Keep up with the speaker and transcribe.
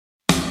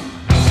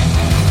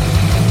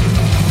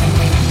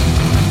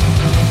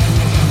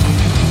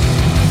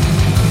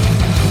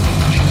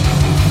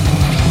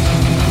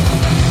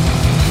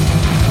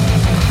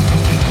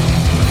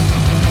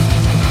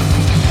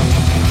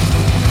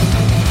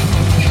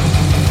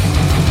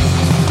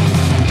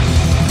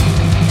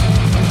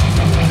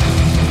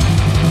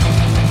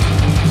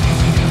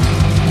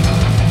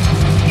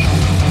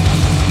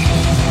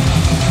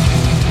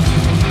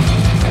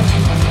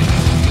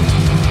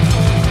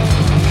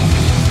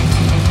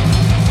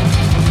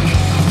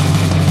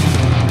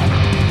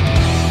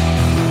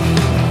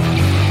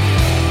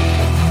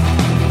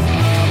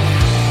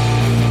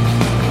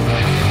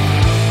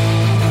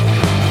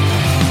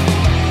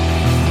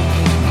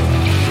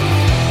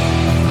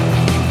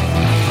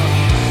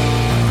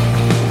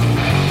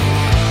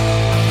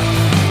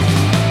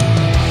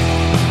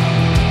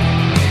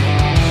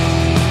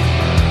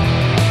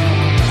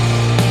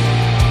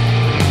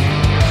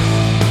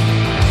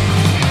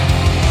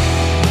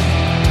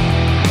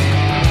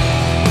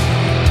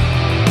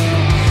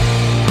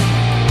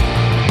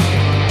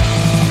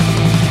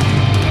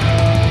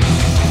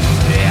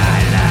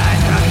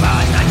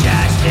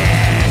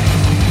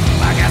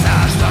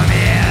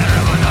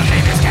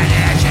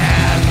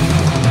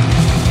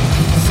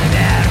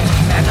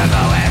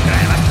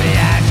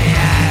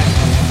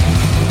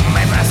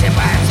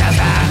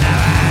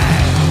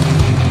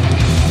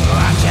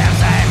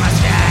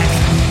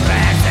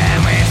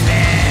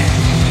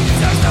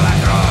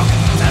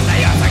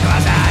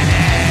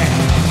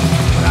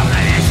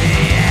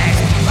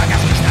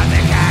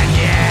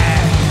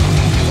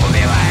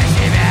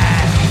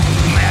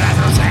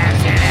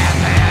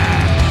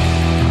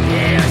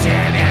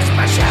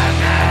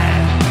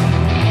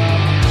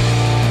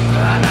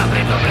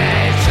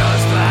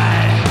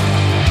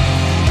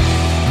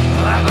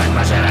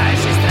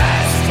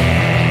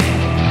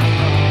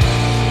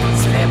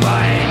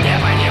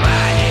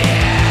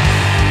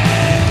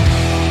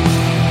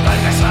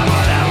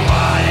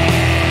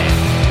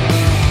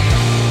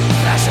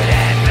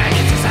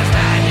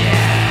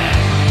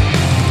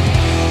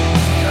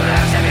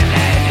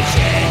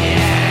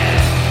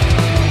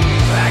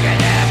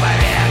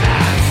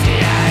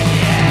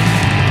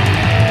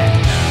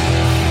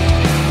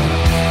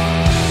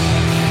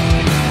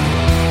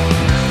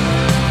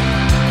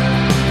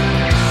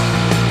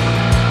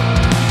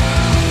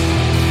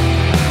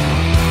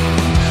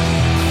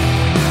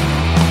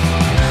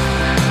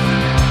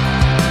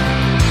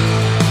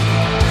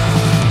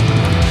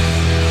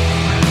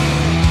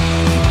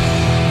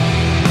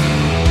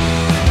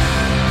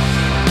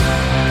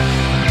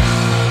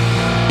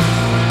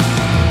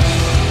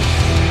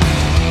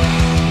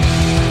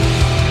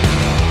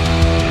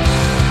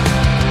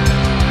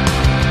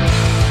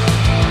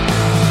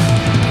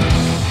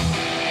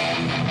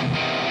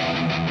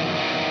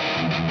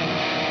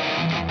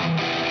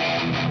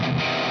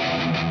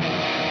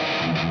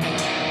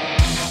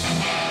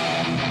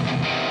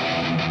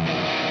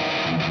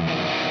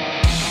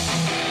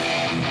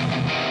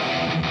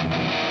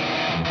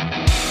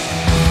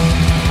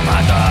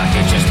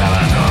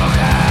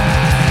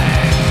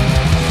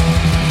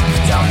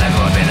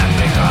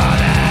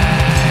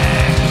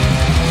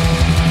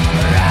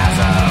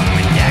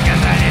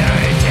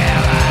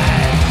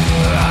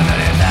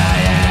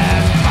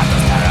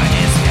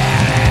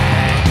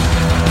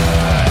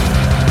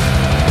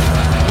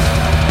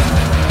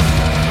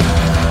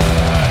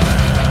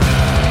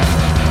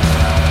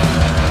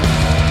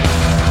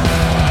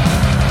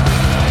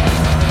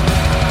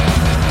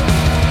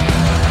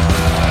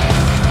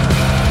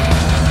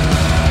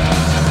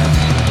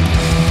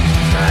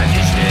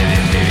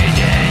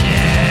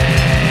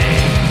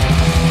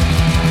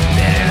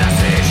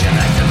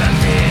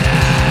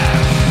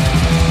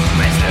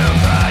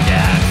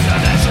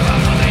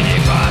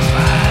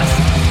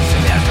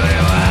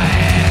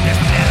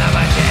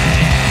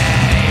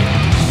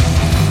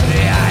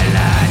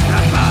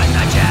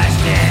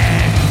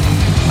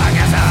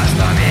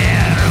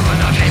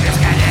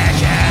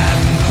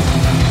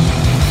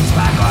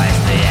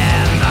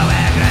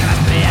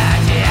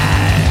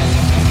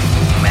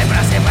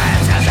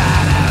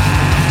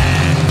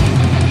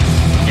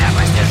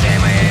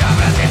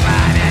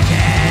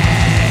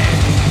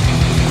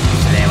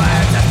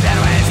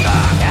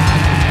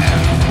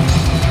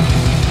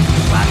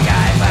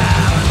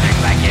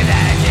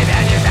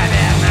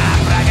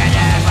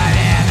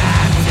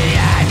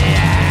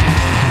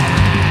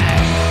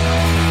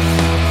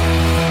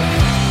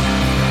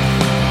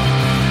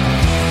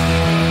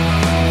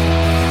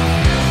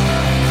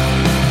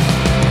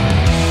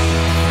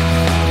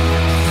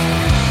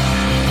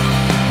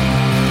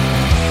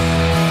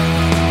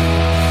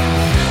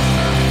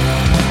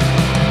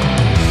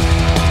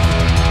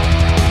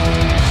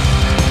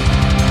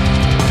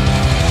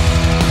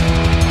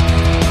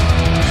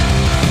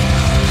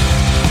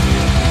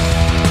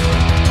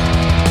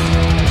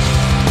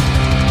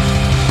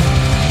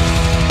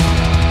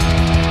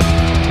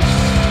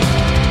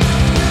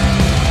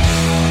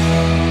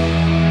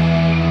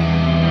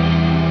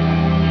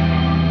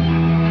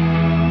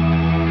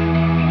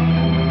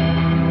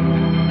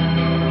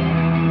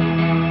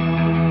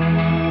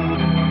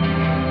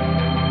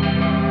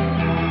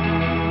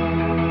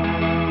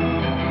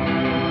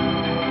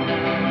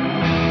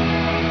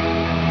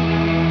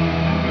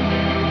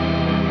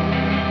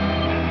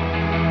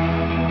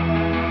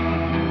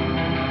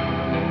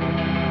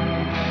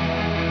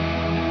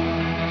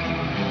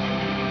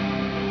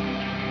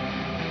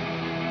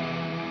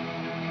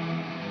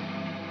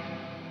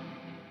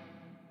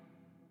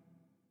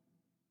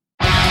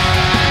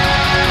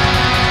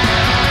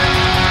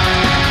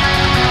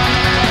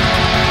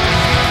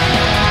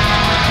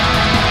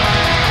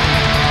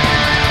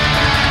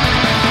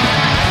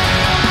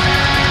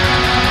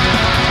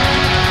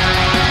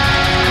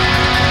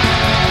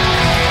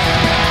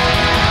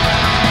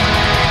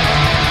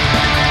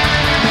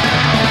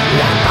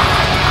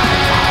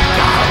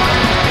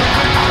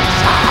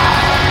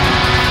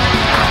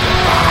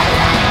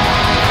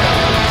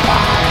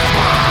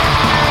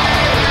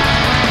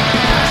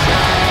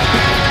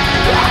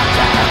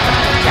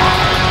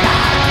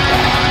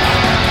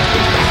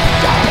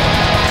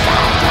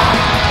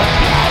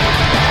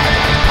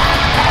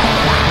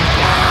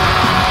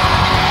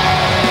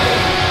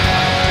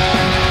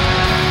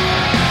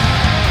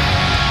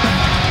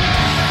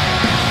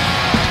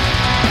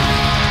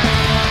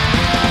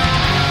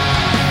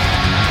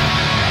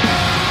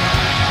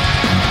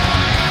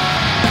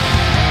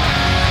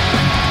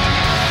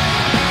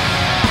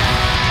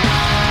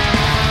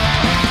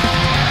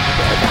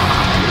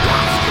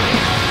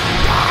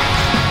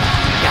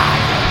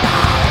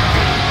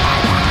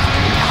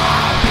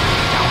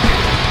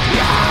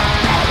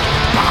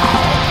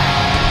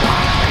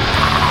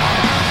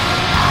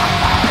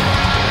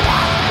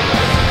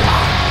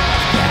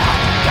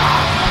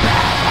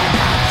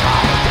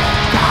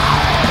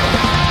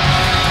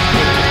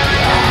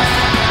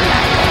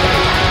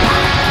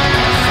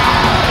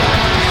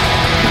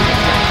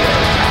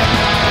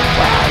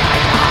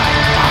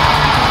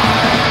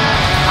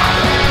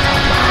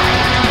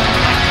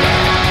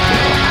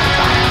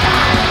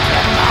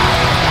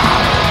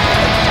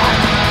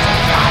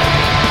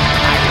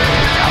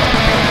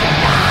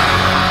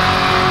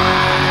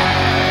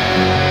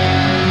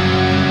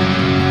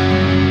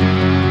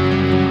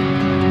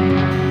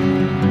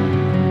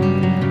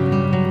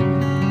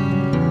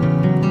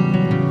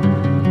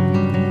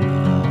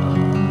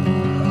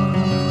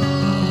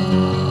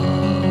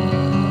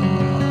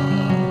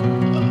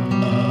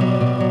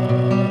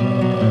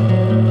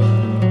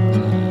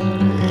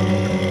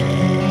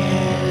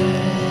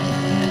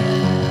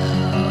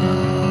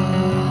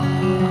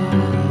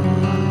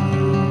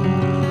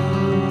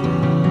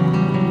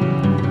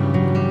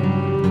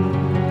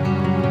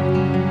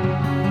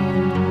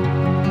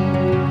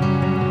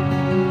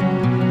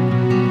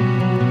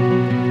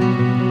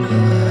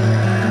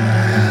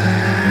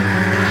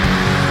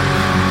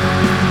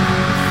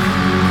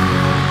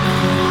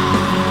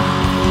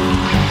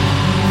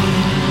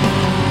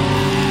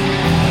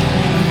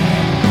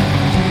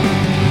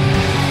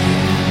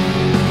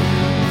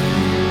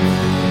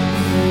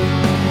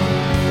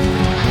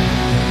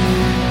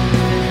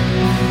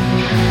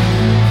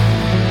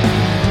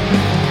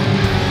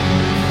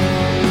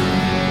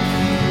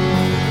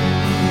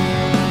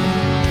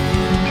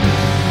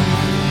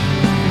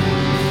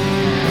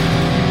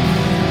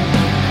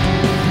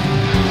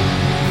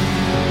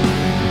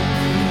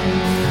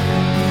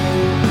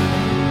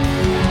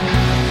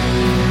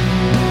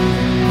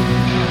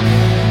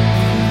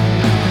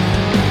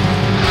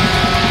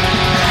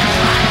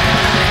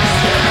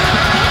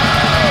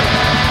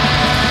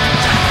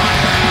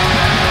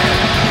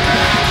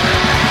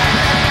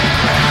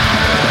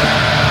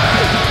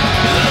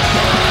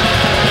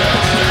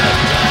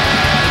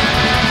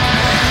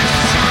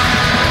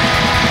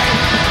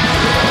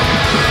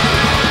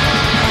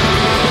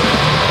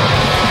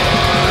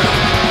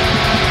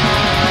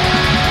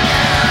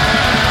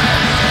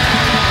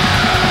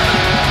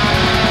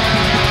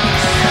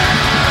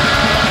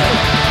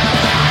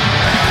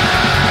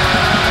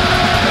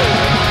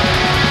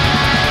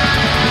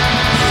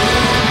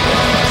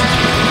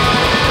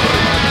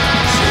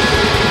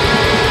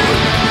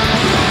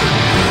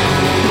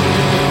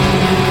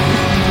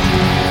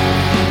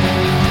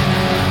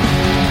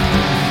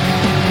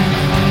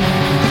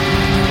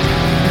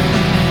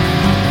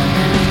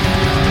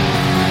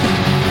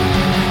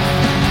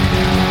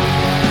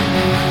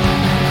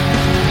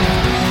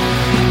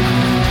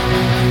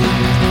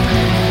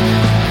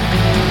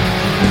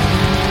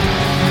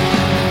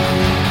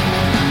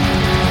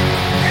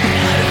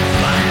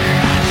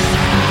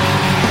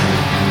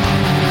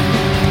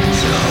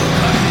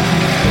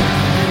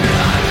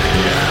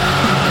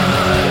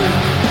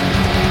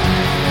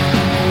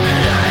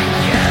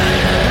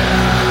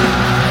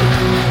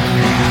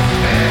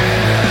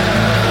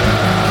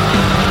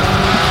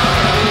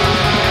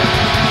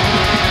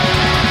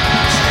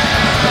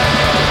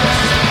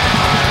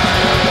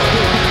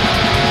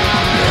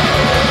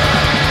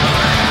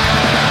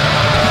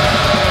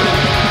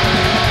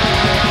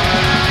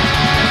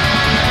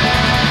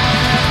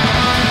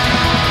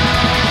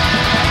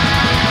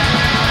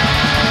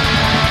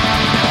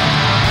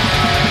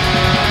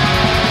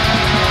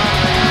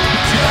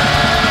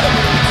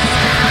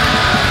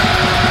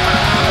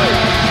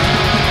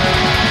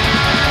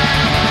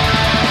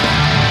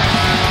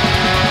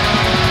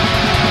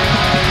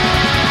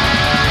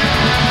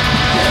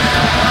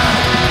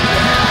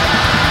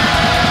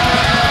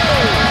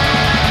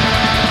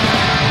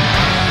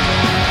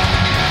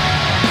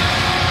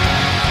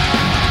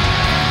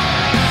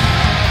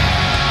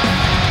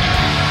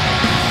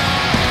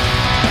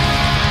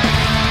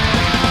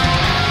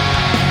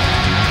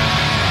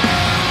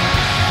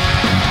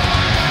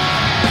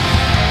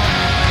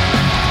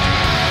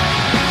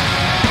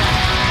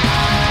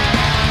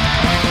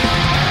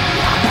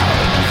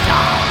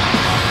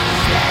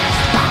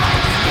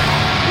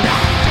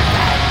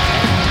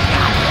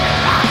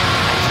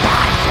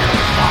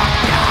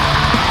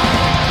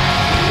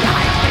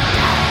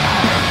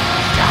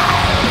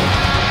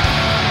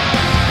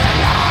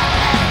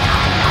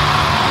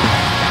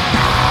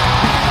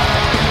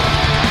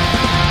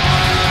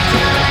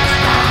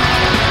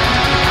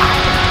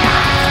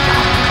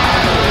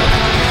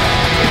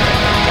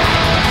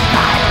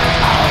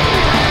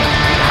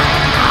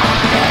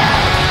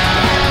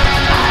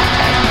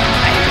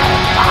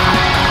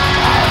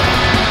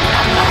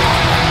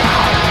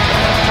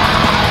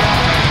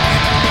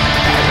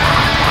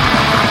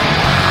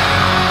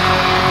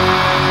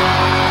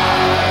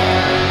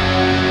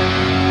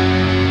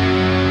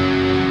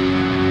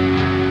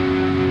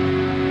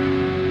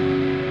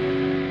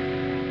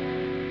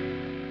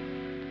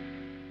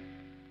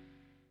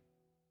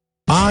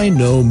I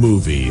know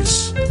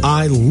movies.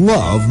 I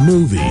love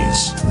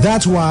movies.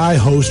 That's why I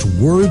host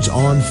Words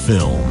on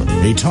Film,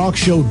 a talk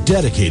show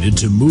dedicated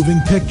to moving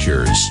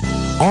pictures.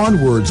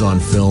 On Words on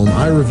Film,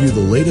 I review the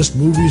latest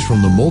movies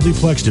from the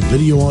multiplex to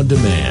video on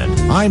demand.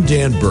 I'm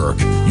Dan Burke,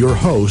 your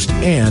host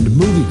and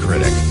movie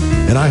critic,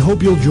 and I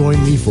hope you'll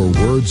join me for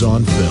Words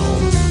on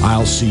Film.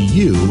 I'll see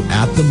you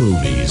at the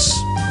movies.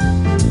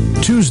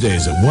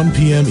 Tuesdays at 1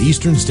 p.m.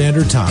 Eastern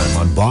Standard Time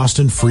on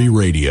Boston Free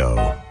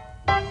Radio.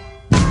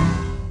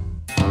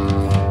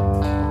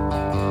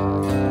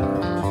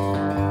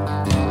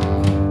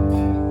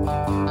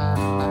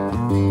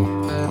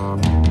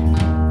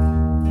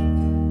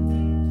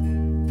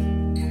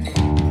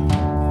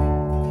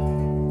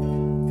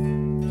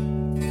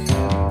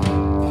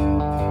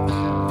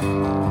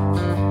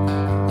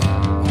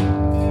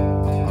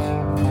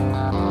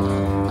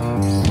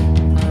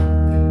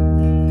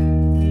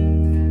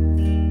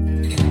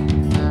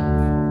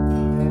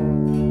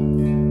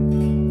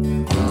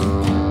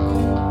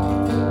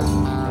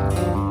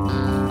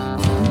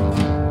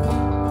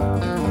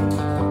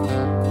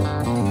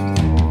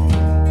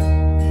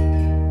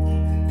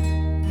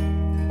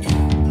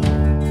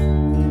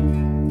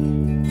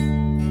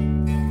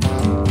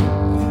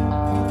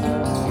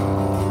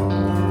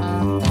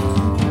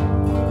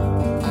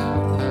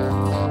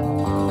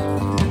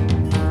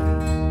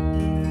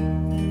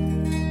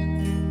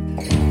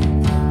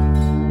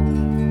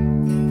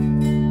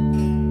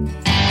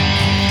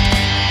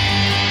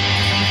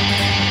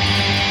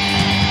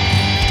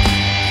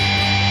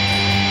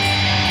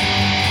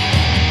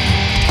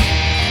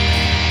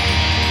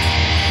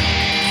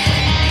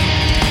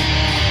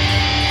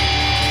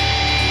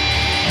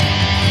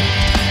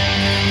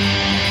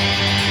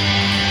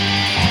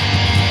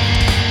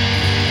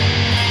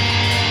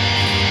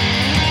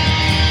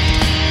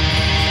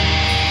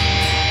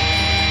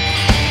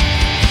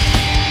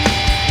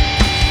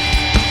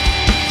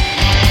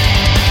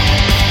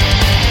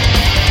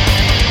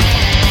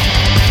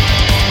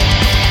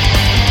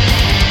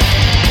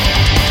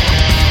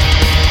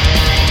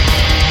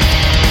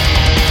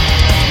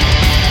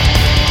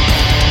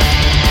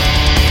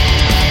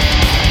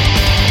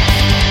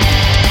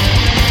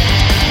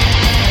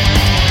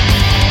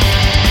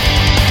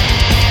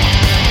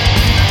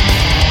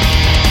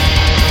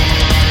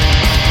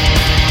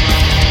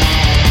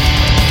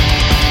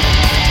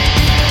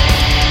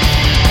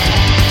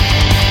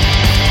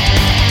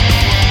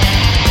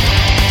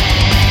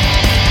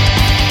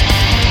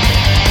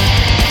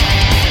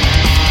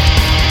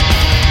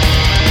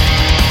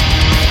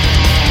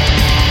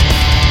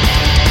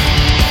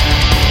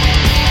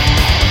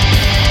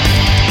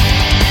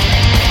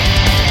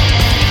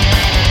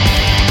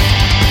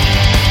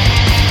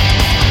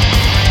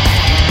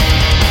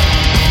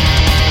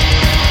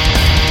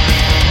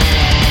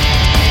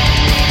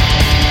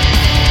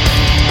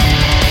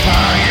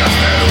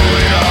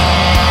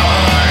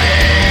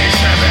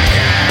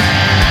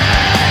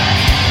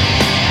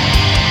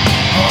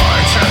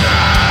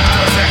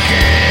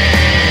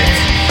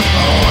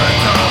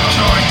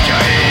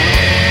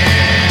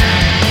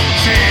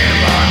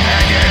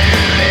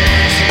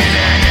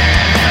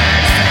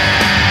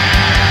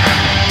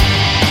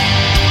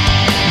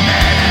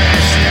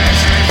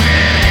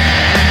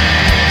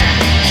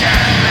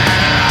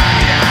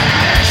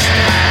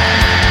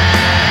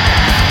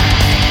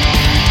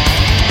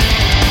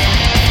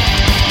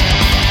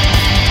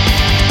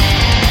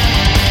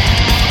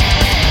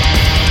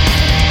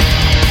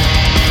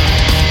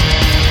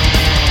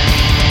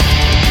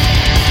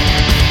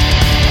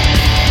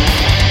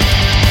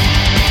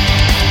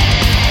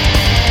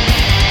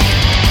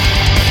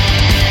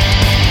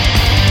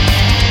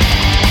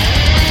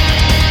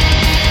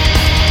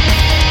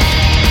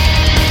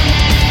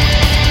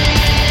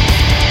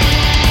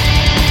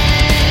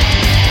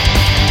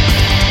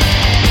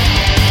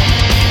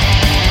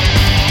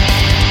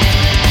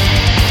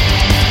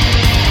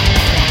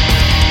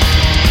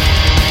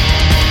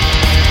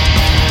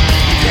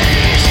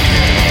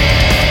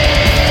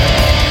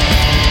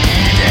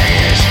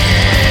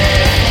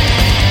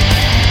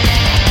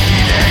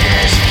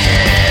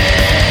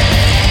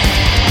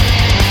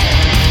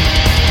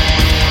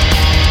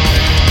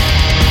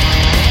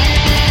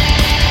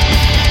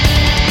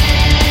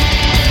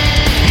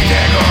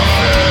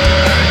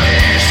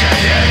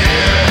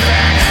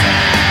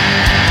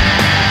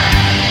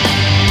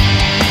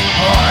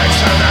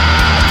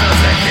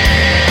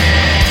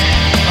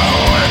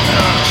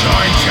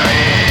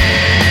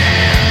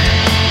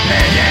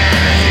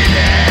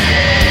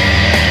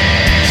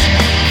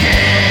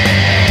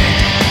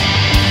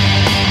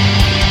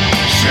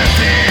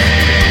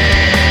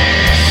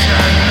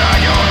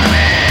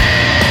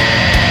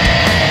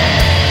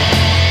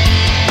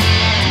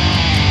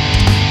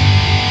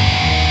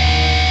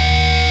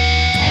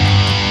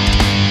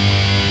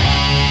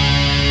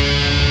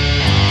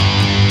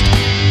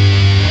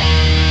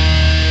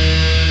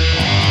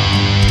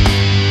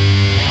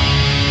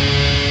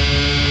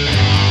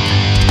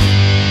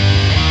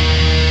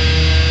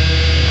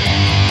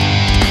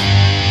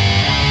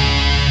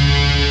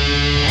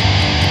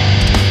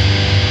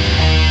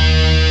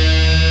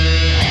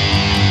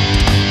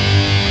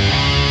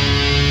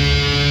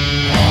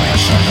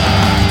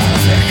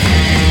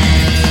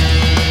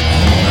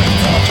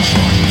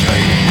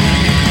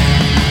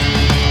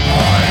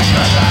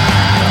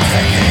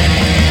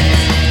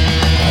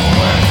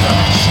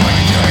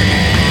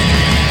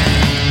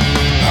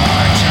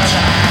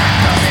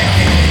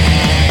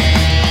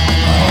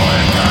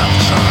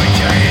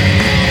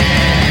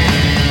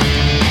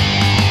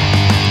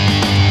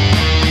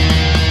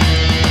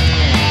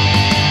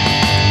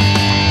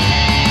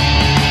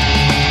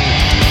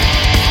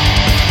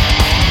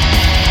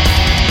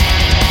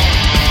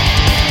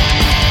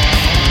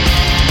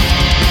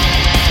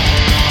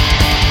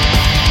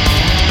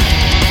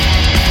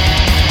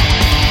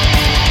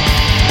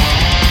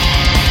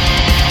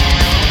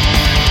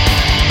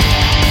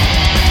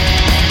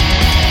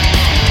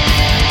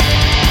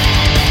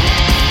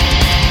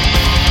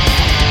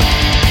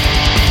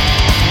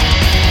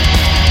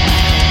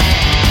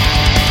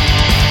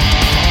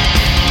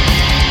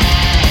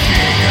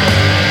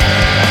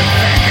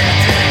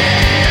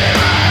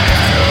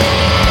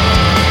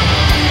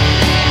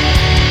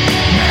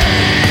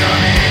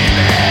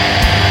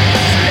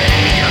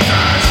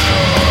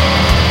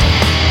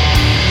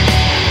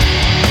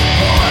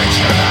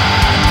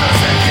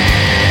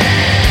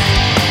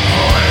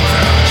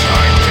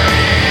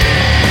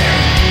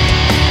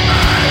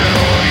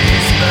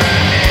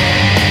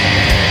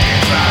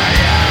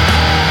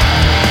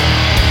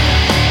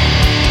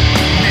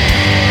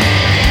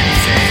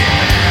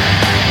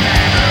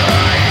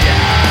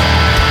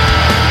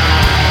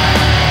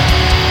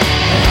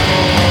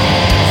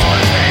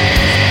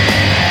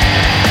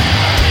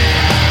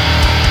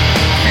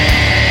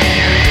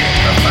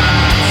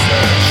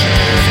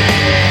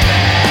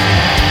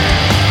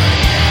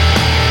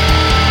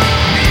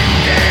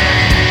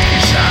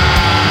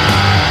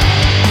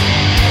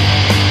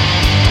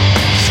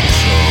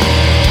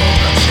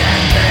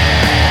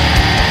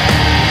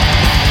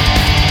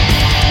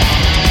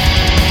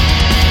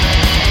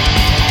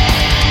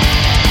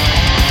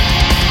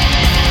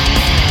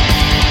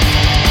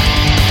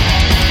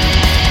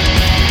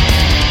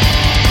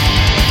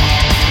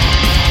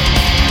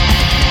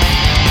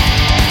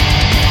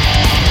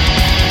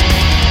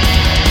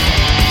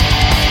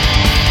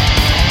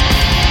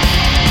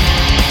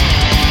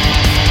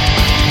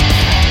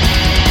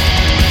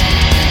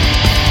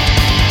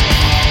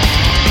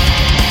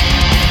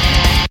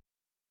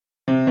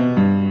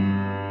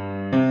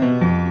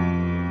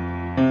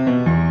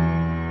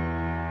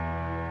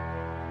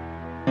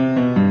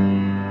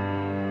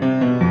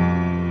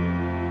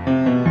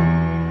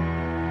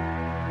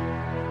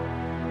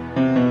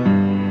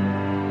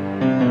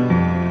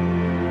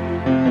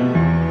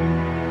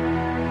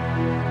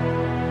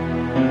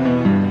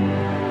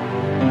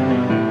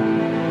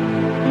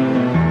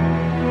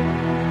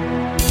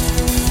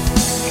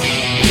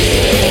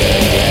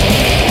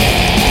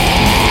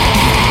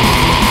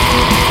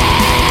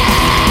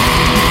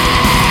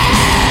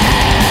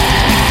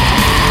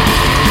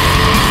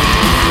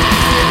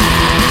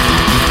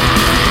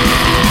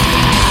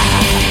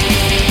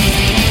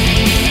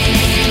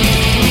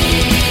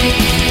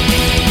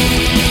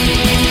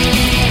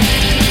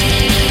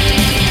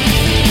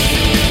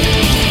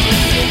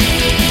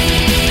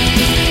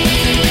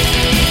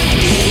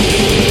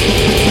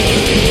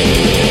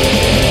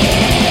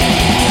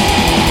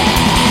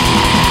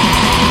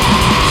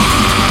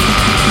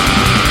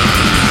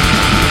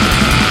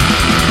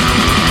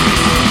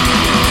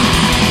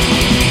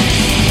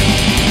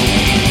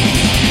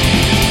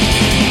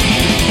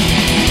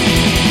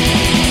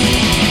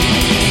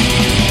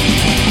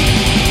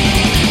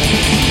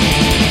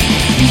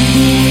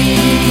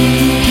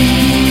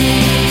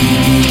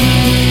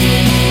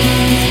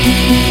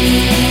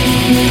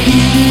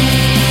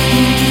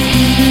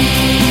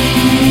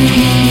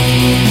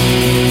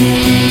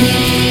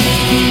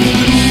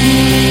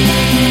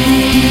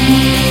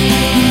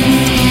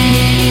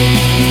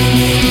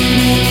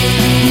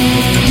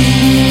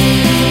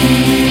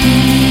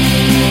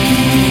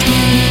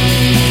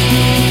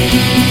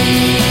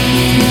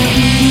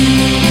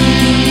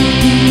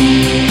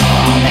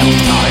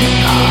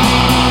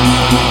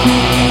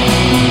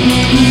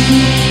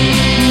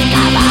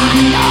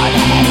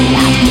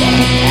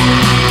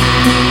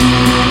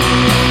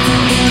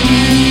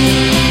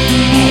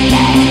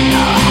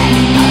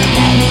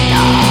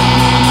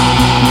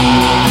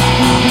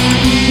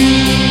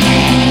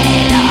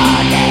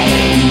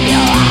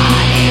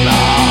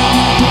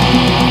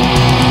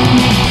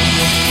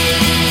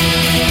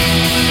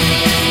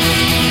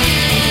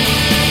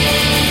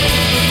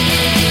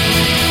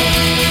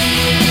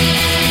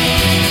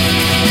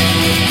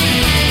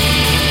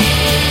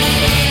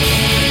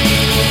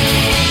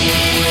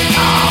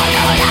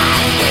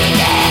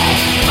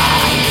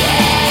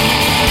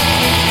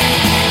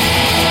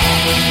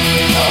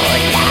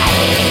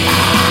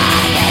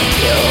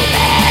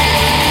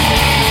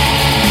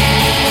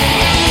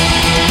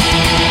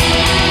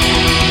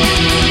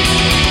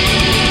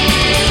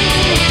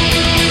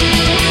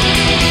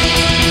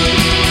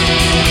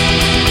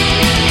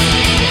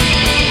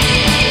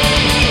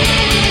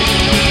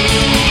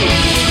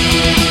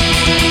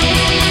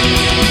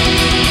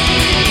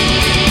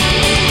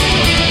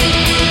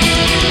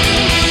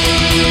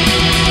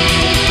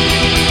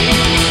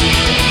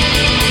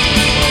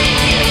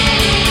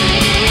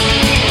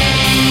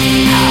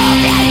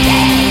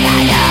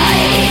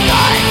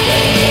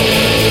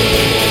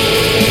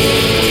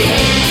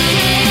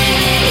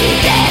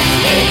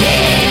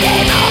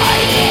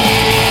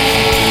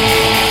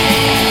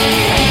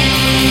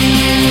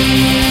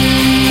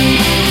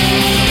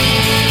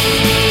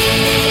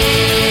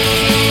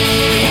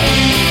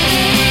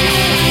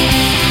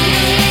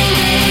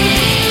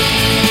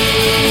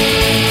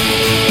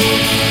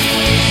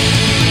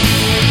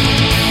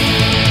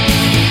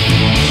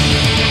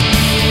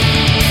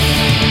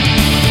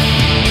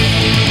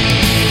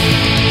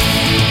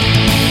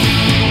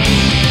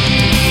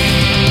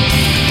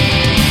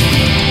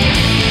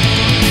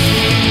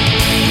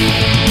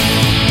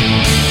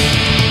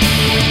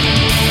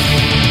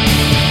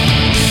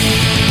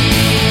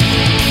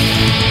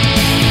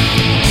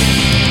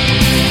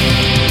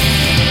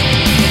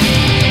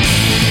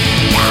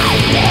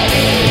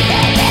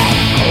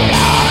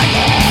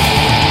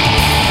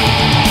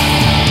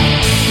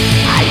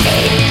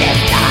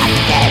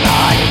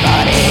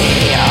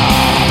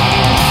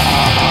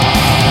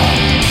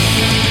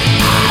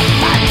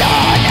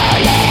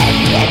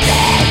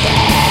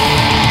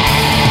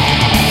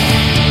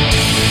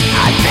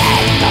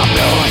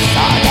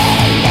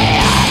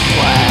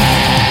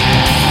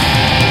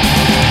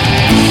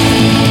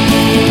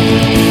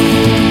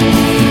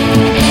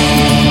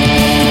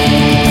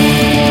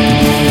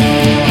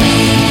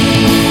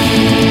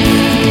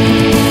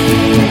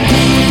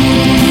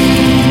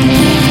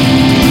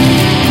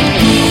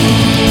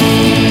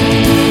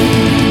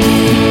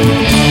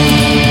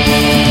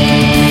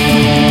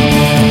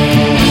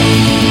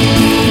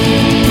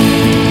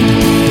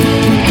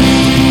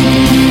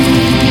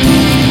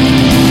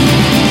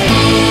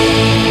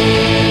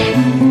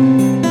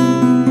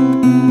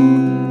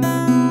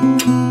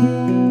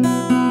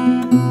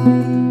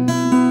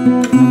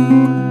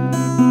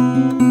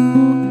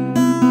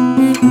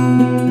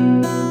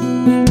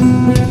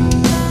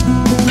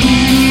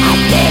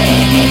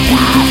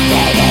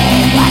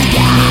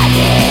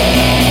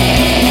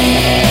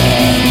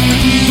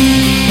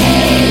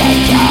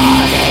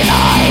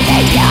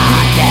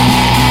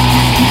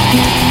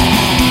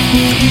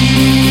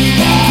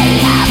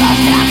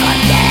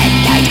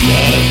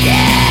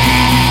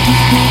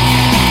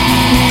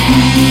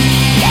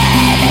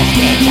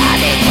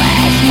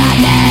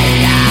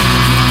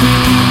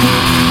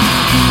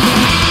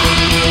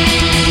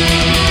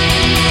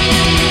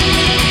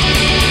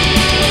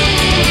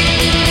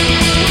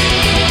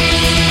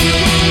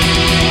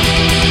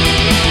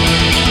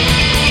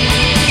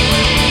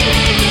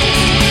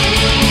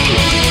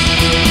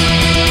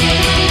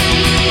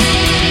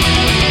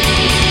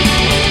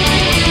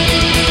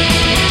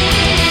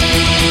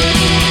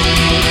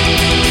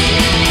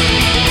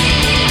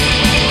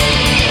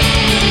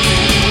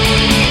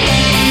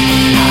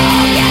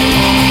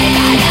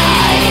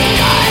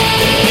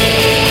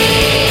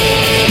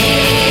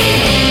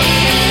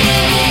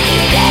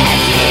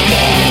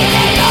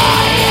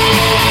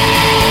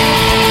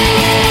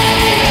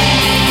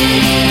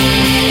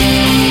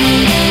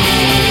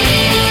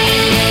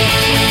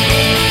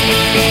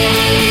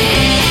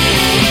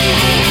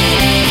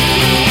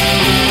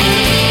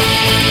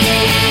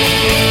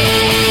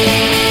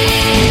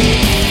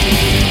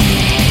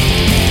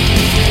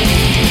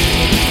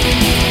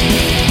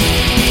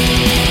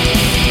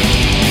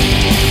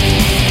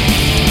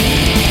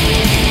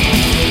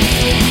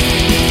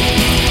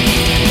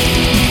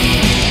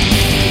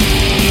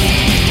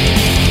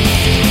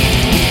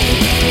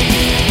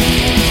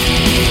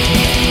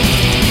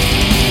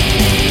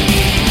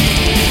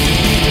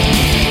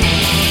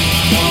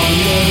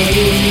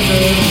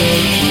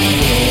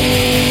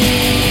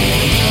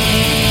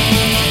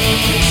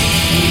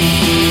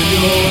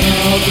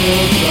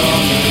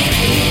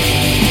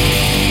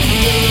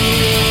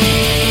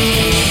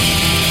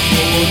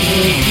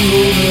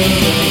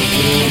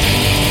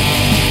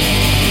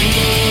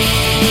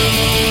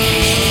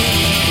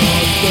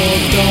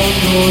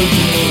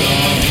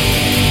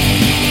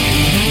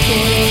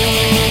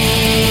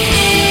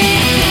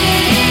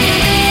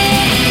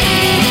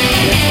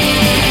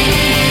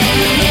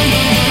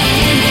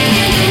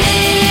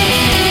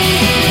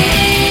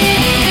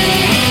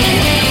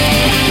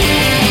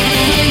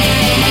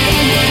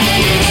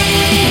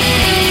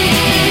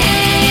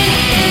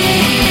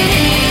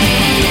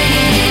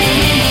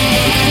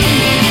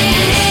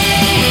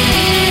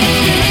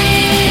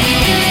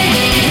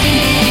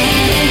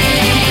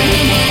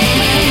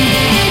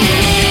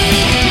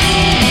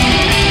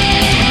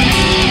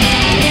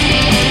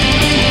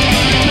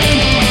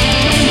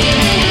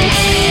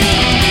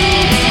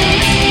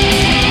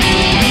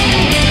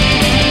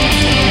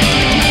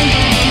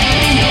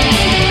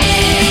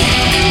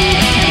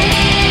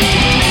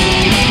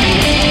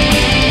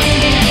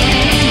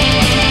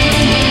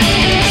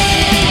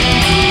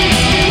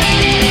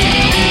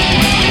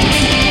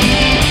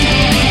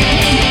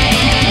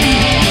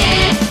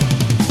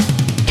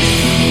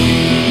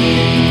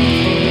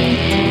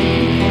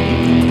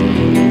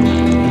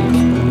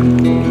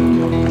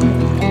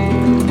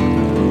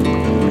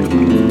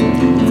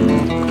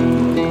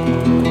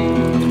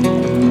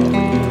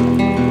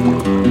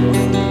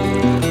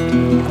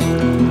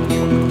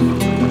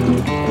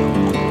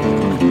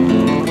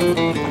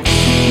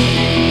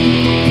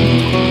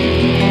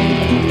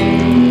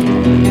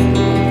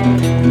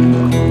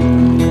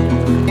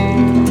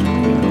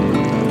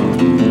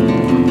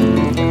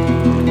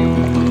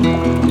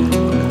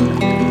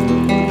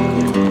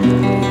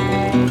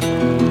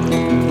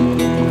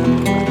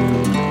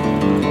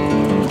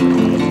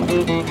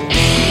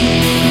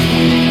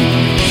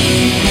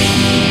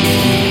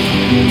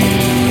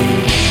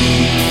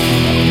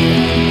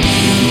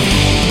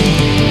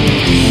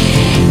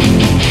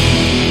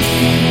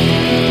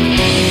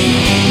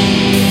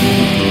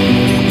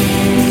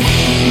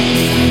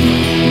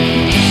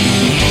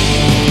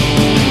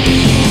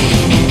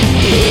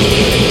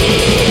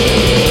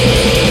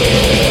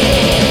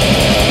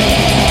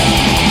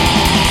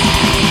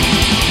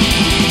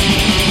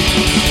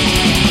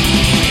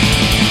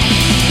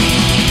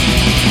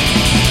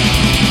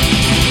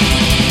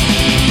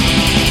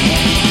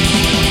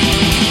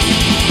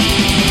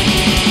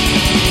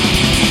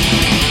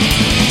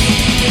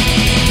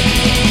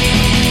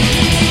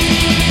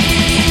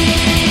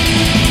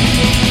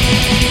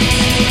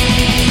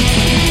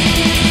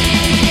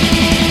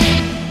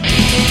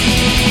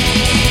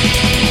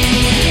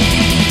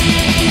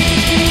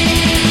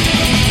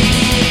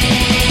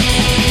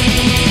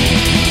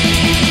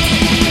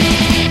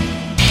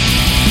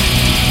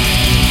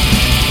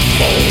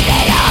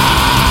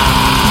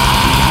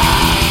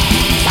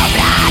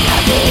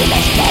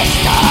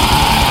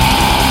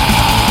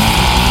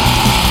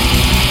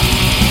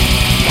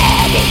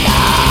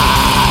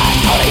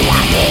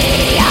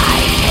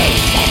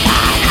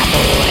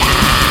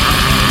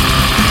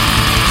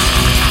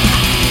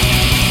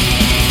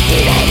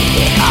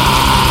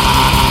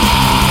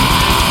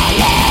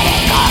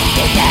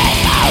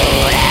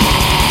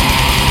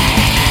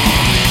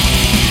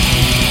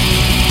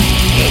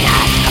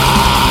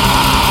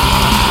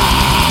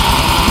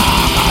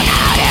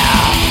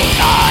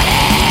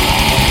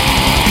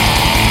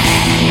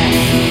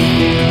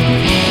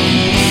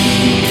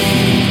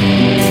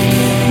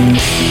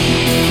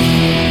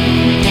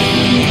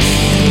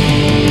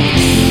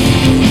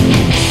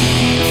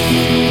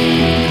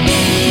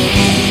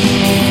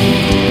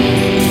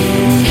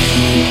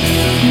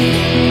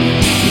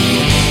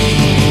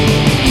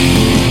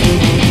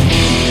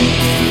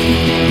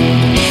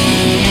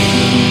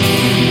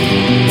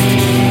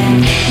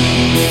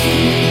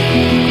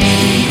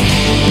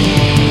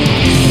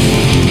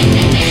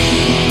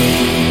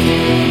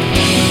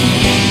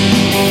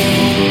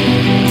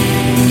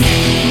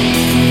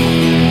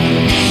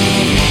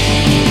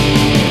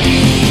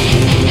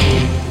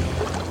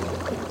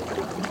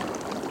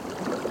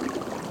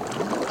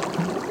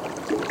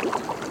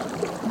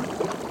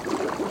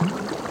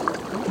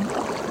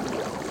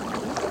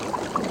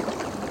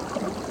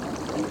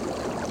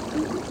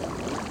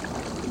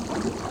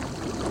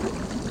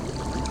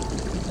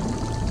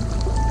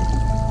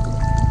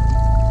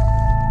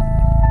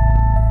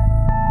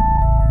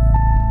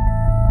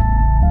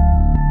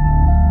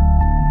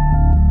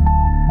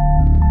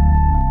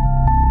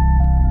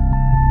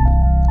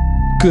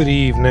 Good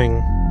evening,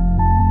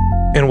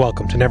 and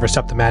welcome to Never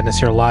Stop the Madness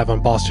here live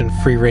on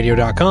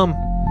BostonFreeRadio.com.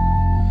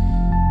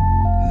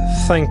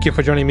 Thank you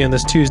for joining me on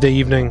this Tuesday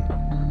evening.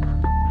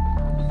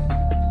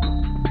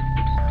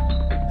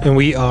 And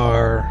we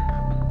are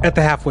at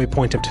the halfway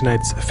point of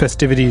tonight's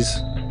festivities.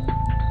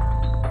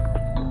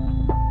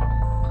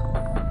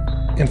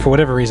 And for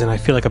whatever reason, I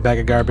feel like a bag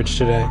of garbage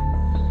today.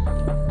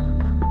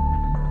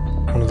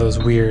 One of those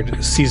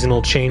weird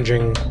seasonal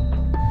changing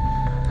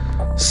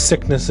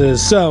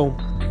sicknesses. So,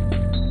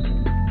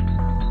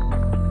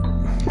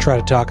 try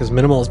to talk as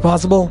minimal as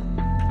possible.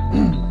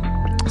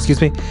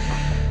 Excuse me.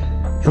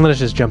 And let us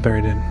just jump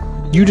right in.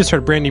 You just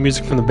heard brand new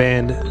music from the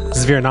band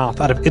Svirnoff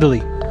out of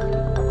Italy.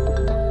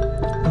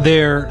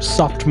 Their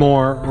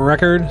sophomore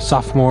record,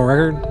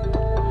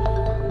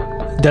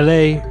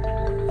 Delle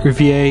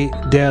Riviere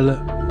del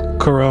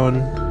Coron,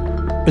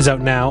 is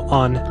out now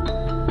on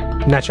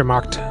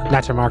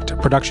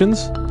Naturmarkt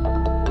Productions.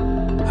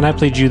 And I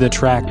played you the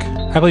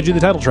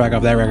title track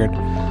of that record.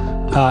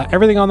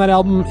 Everything on that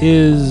album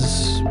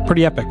is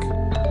pretty epic.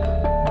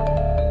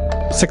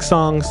 6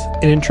 songs,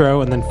 an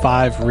intro, and then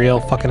 5 real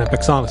fucking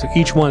epic songs. So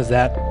each one is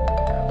that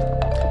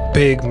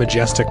big,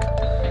 majestic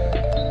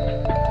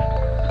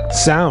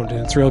sound,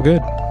 and it's real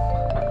good.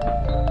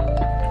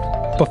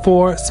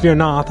 Before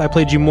Svirnoff, I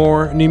played you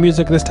more new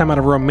music, this time out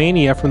of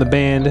Romania, from the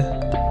band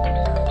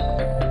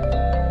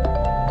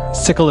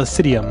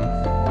Sickleicidium.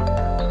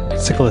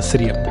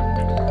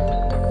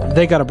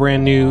 They got a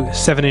brand new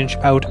 7-inch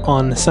out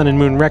on Sun and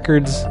Moon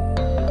Records.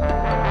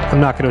 I'm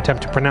not going to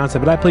attempt to pronounce it,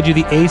 but I played you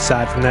the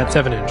A-side from that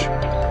 7-inch.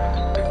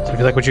 So if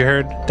you like what you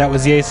heard, that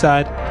was the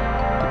A-side.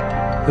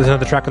 There's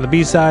another track on the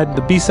B-side.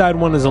 The B-side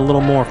one is a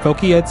little more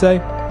folky, I'd say,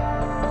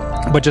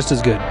 but just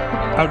as good.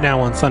 Out now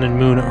on Sun and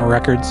Moon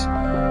Records.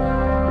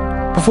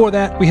 Before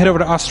that, we head over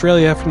to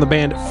Australia from the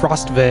band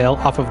Frostvale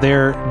off of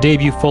their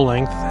debut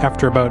full-length.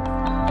 After about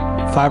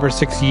 5 or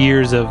 6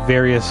 years of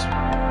various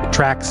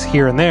tracks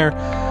here and there,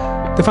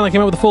 they finally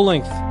came out with a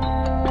full-length.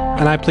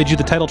 And I played you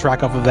the title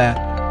track off of that,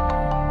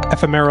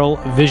 Ephemeral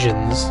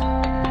Visions.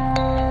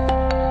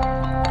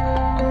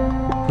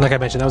 Like I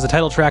mentioned, that was the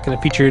title track, and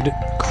it featured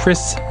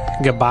Chris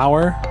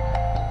Gebauer.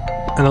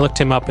 And I looked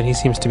him up, and he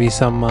seems to be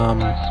some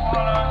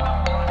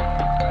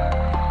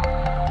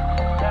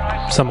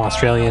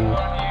Australian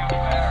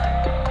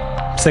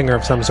singer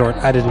of some sort.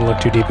 I didn't look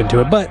too deep into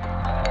it, but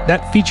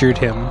that featured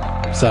him.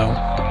 So,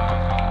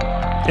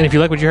 and if you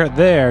like what you heard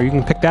there, you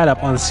can pick that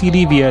up on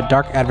CD via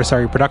Dark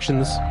Adversary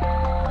Productions,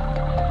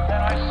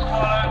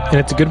 and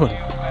it's a good one.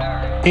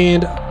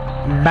 And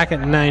back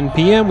at 9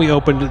 p.m. we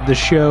opened the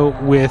show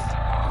with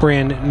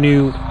brand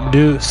new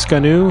Do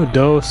Scanu,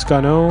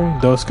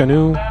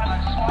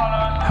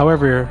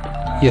 however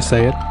you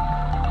say it.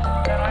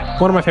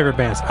 One of my favorite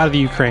bands out of the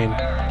Ukraine.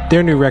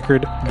 Their new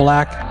record,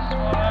 Black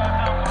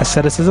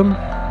Asceticism,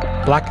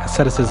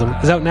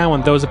 is out now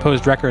on Those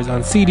Opposed Records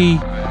on CD,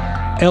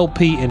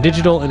 LP, and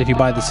digital. And if you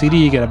buy the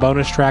CD, you get a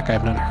bonus track. I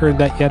have not heard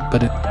that yet,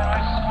 but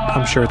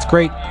I'm sure it's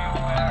great.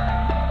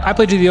 I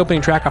played you the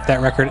opening track off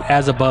that record,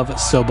 As Above,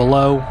 So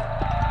Below.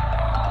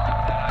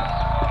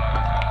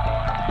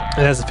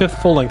 It has the 5th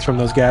full length from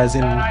those guys,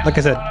 and like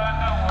I said,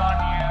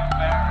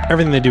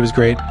 everything they do is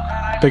great.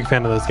 Big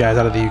fan of those guys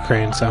out of the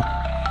Ukraine, so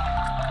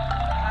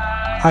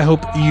I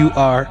hope you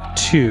are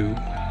too.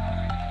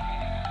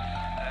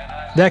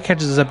 That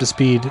catches us up to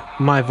speed.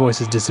 My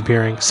voice is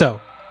disappearing. So,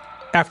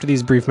 after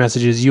these brief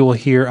messages, you will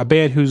hear a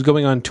band who's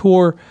going on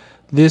tour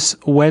this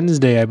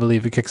Wednesday, I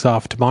believe. It kicks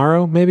off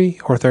tomorrow, maybe,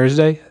 or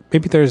Thursday.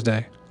 Maybe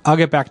Thursday. I'll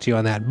get back to you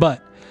on that.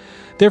 But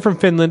they're from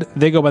Finland.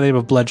 They go by the name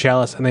of Blood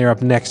Chalice, and they are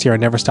up next year on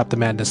Never Stop the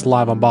Madness,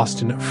 live on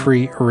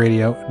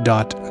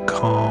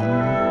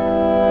BostonFreeRadio.com.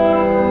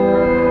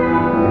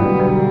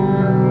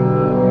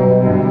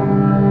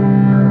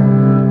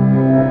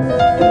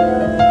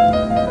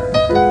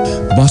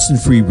 Boston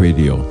Free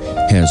Radio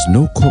has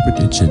no corporate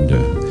agenda.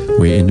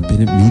 We're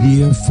independent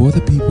media for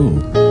the people.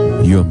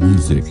 Your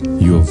music,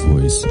 your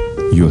voice,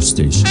 your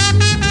station.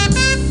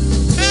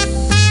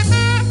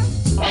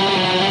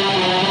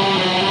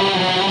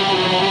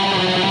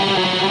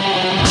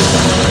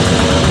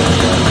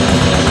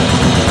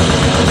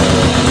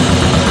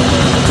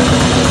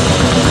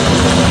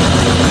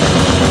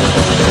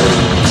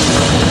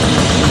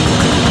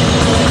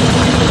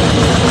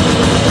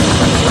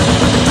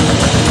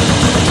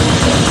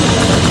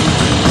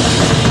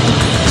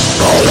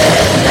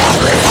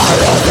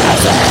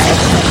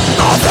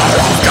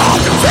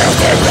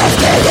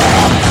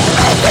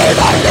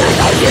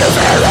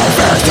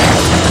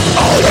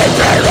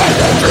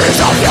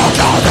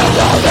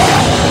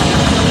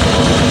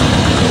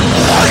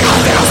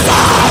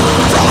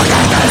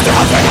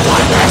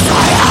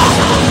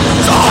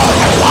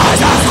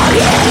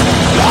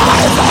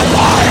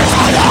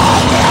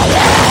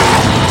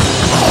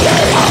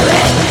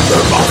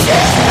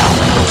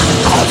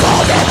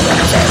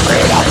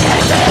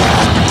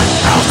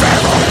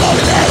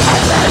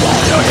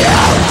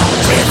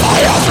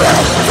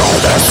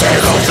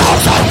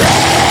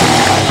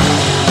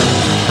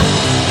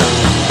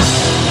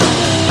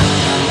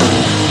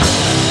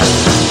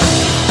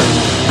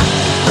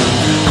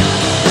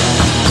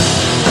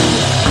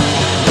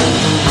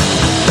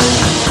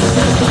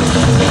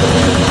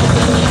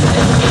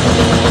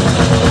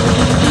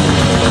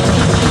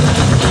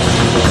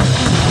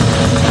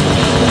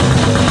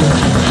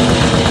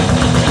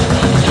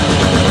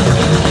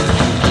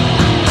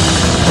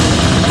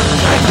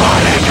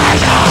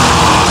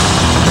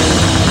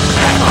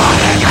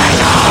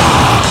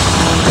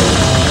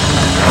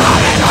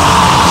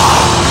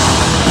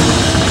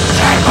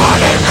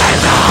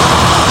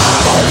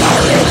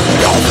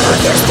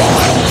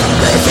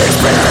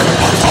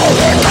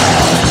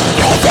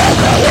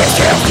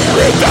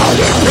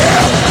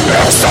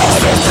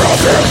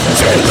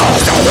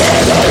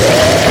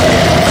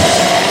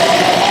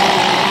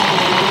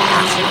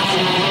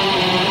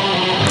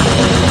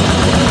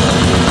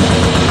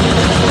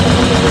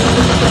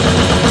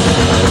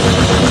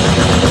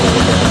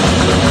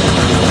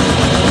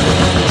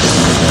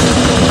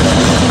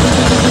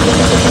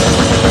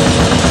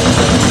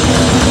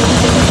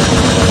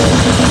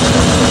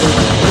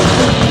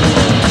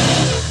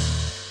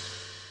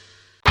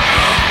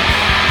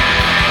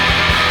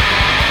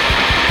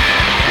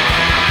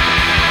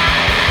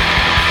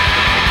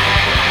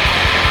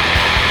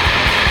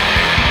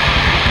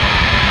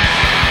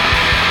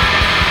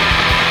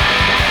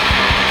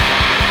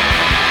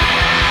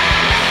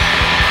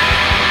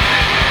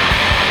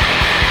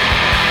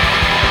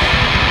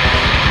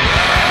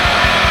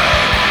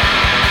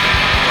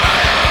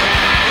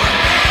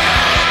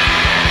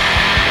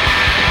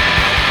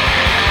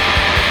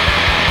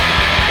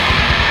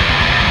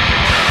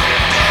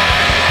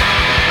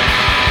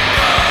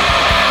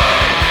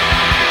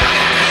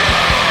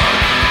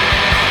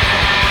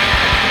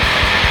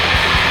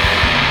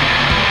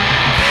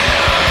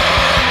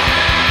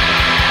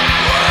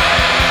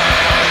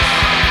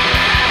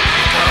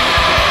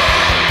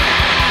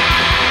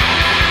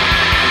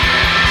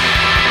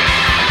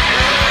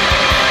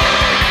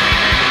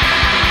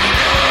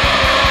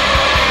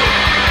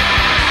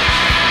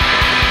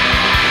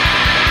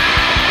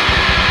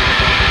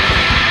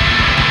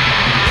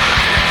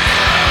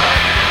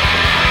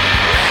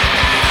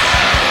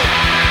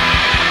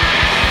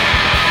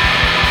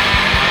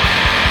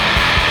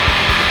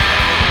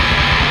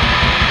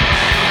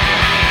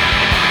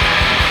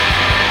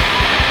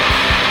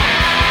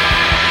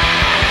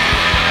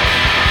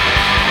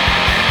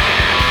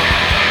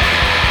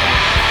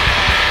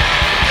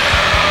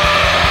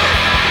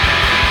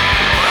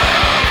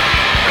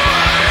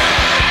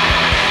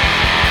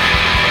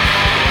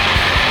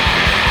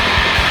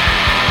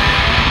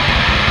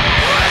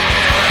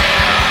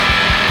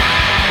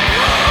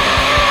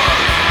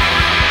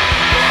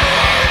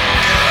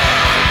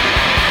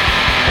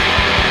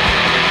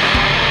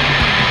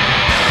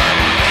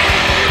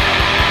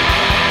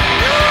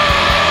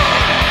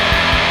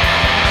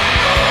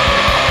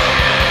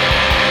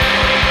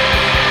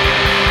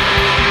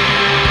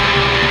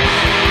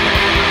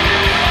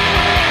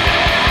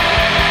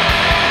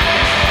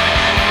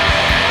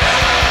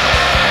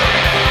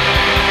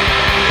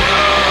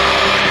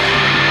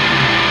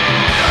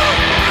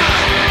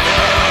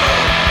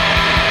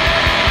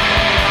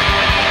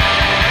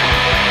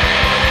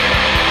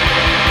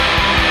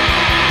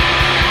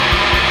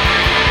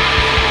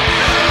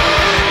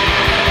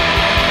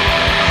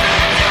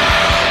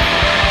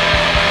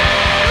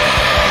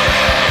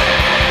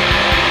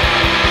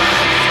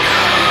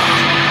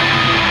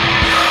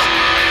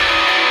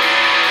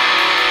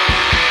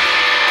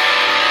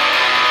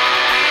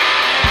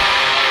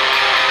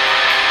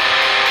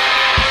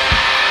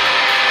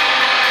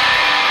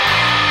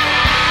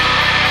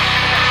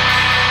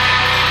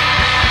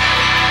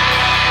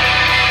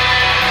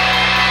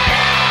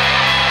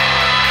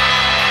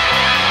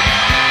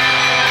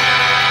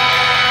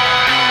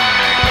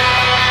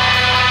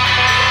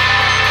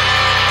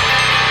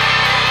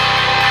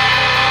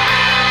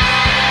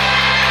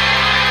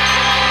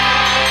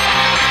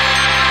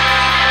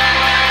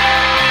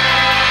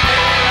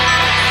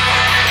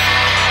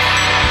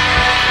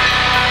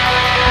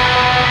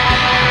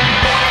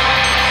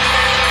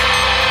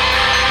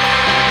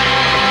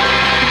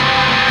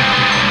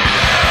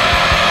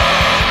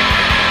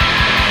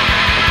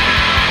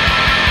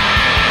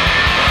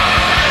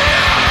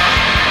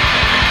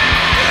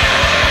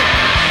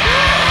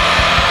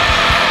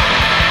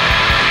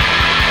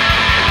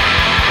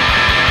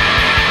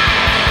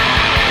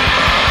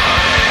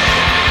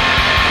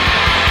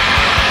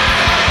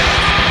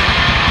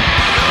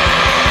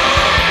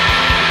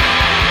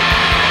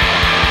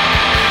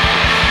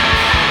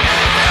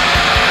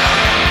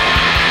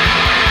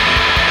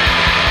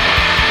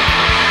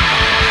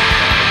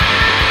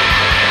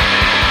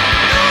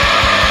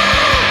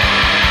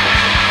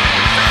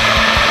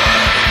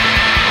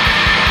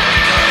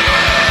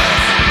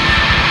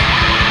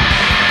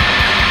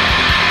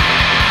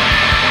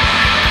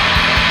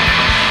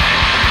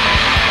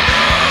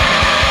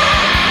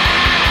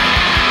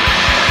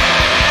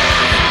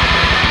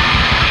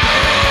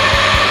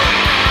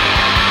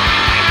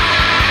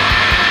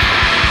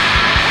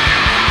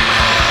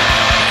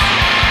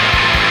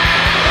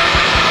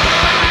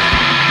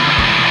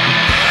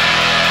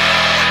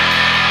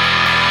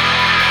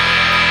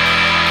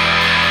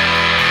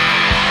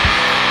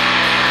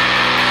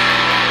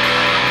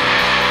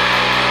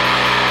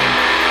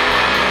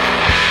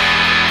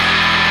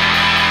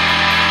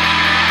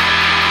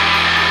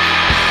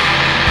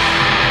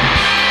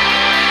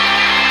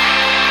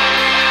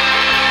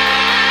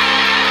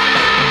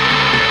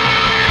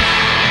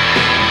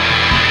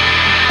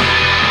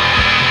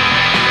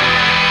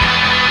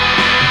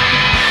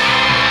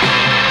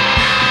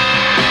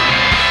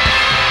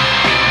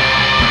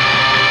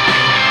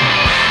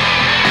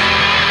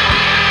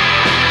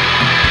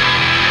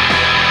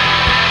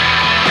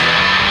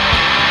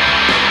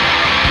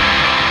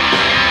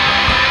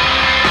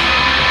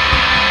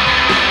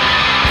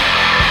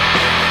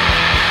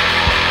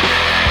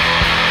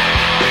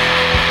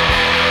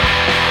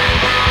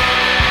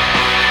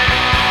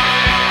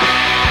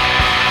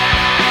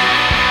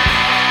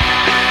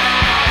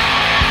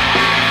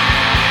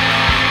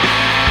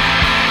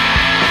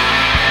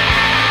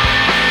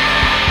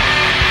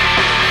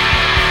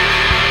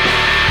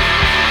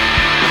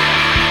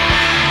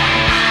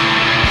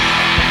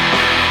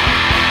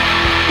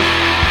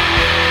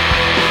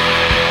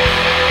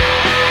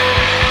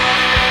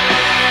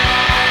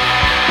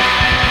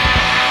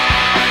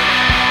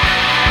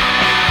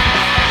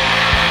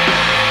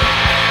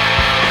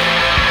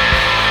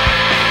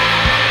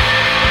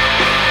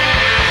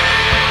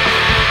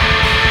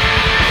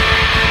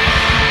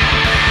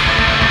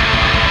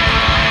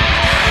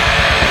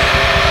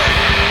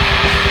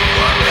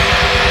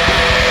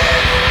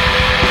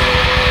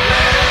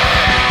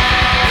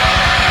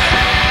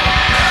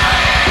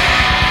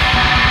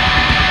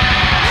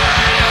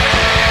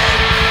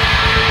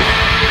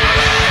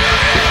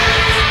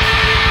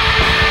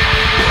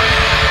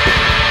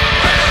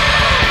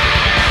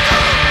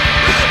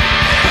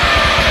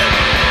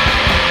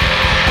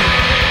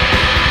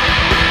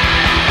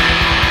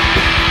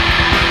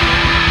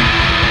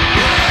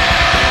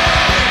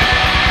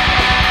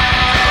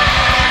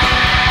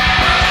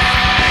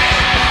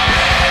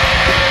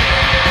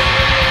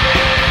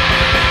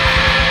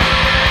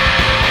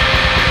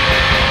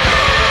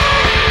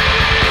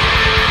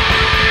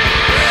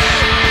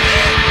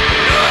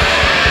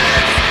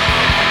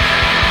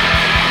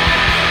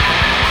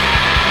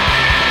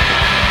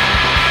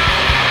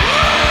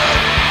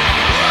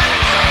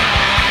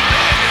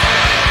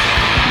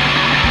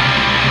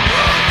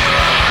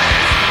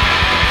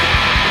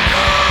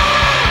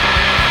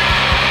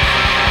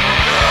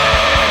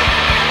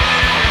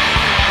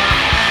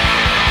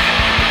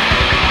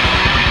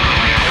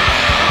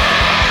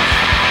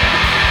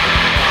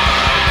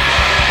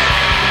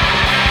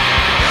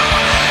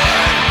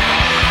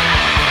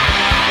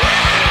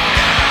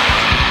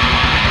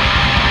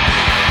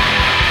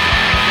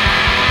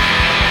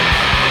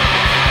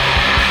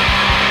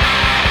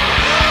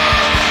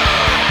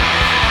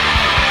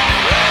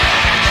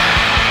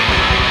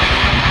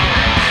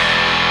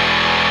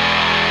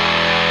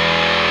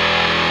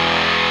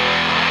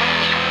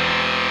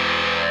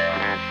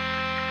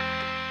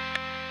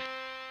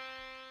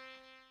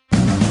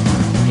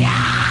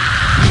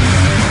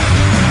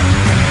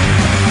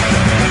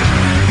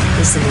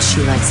 listen to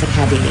She Likes It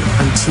Heavy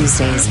on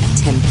Tuesdays at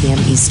 10 p.m.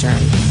 Eastern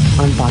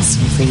on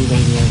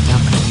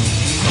BostonFreeRadio.com.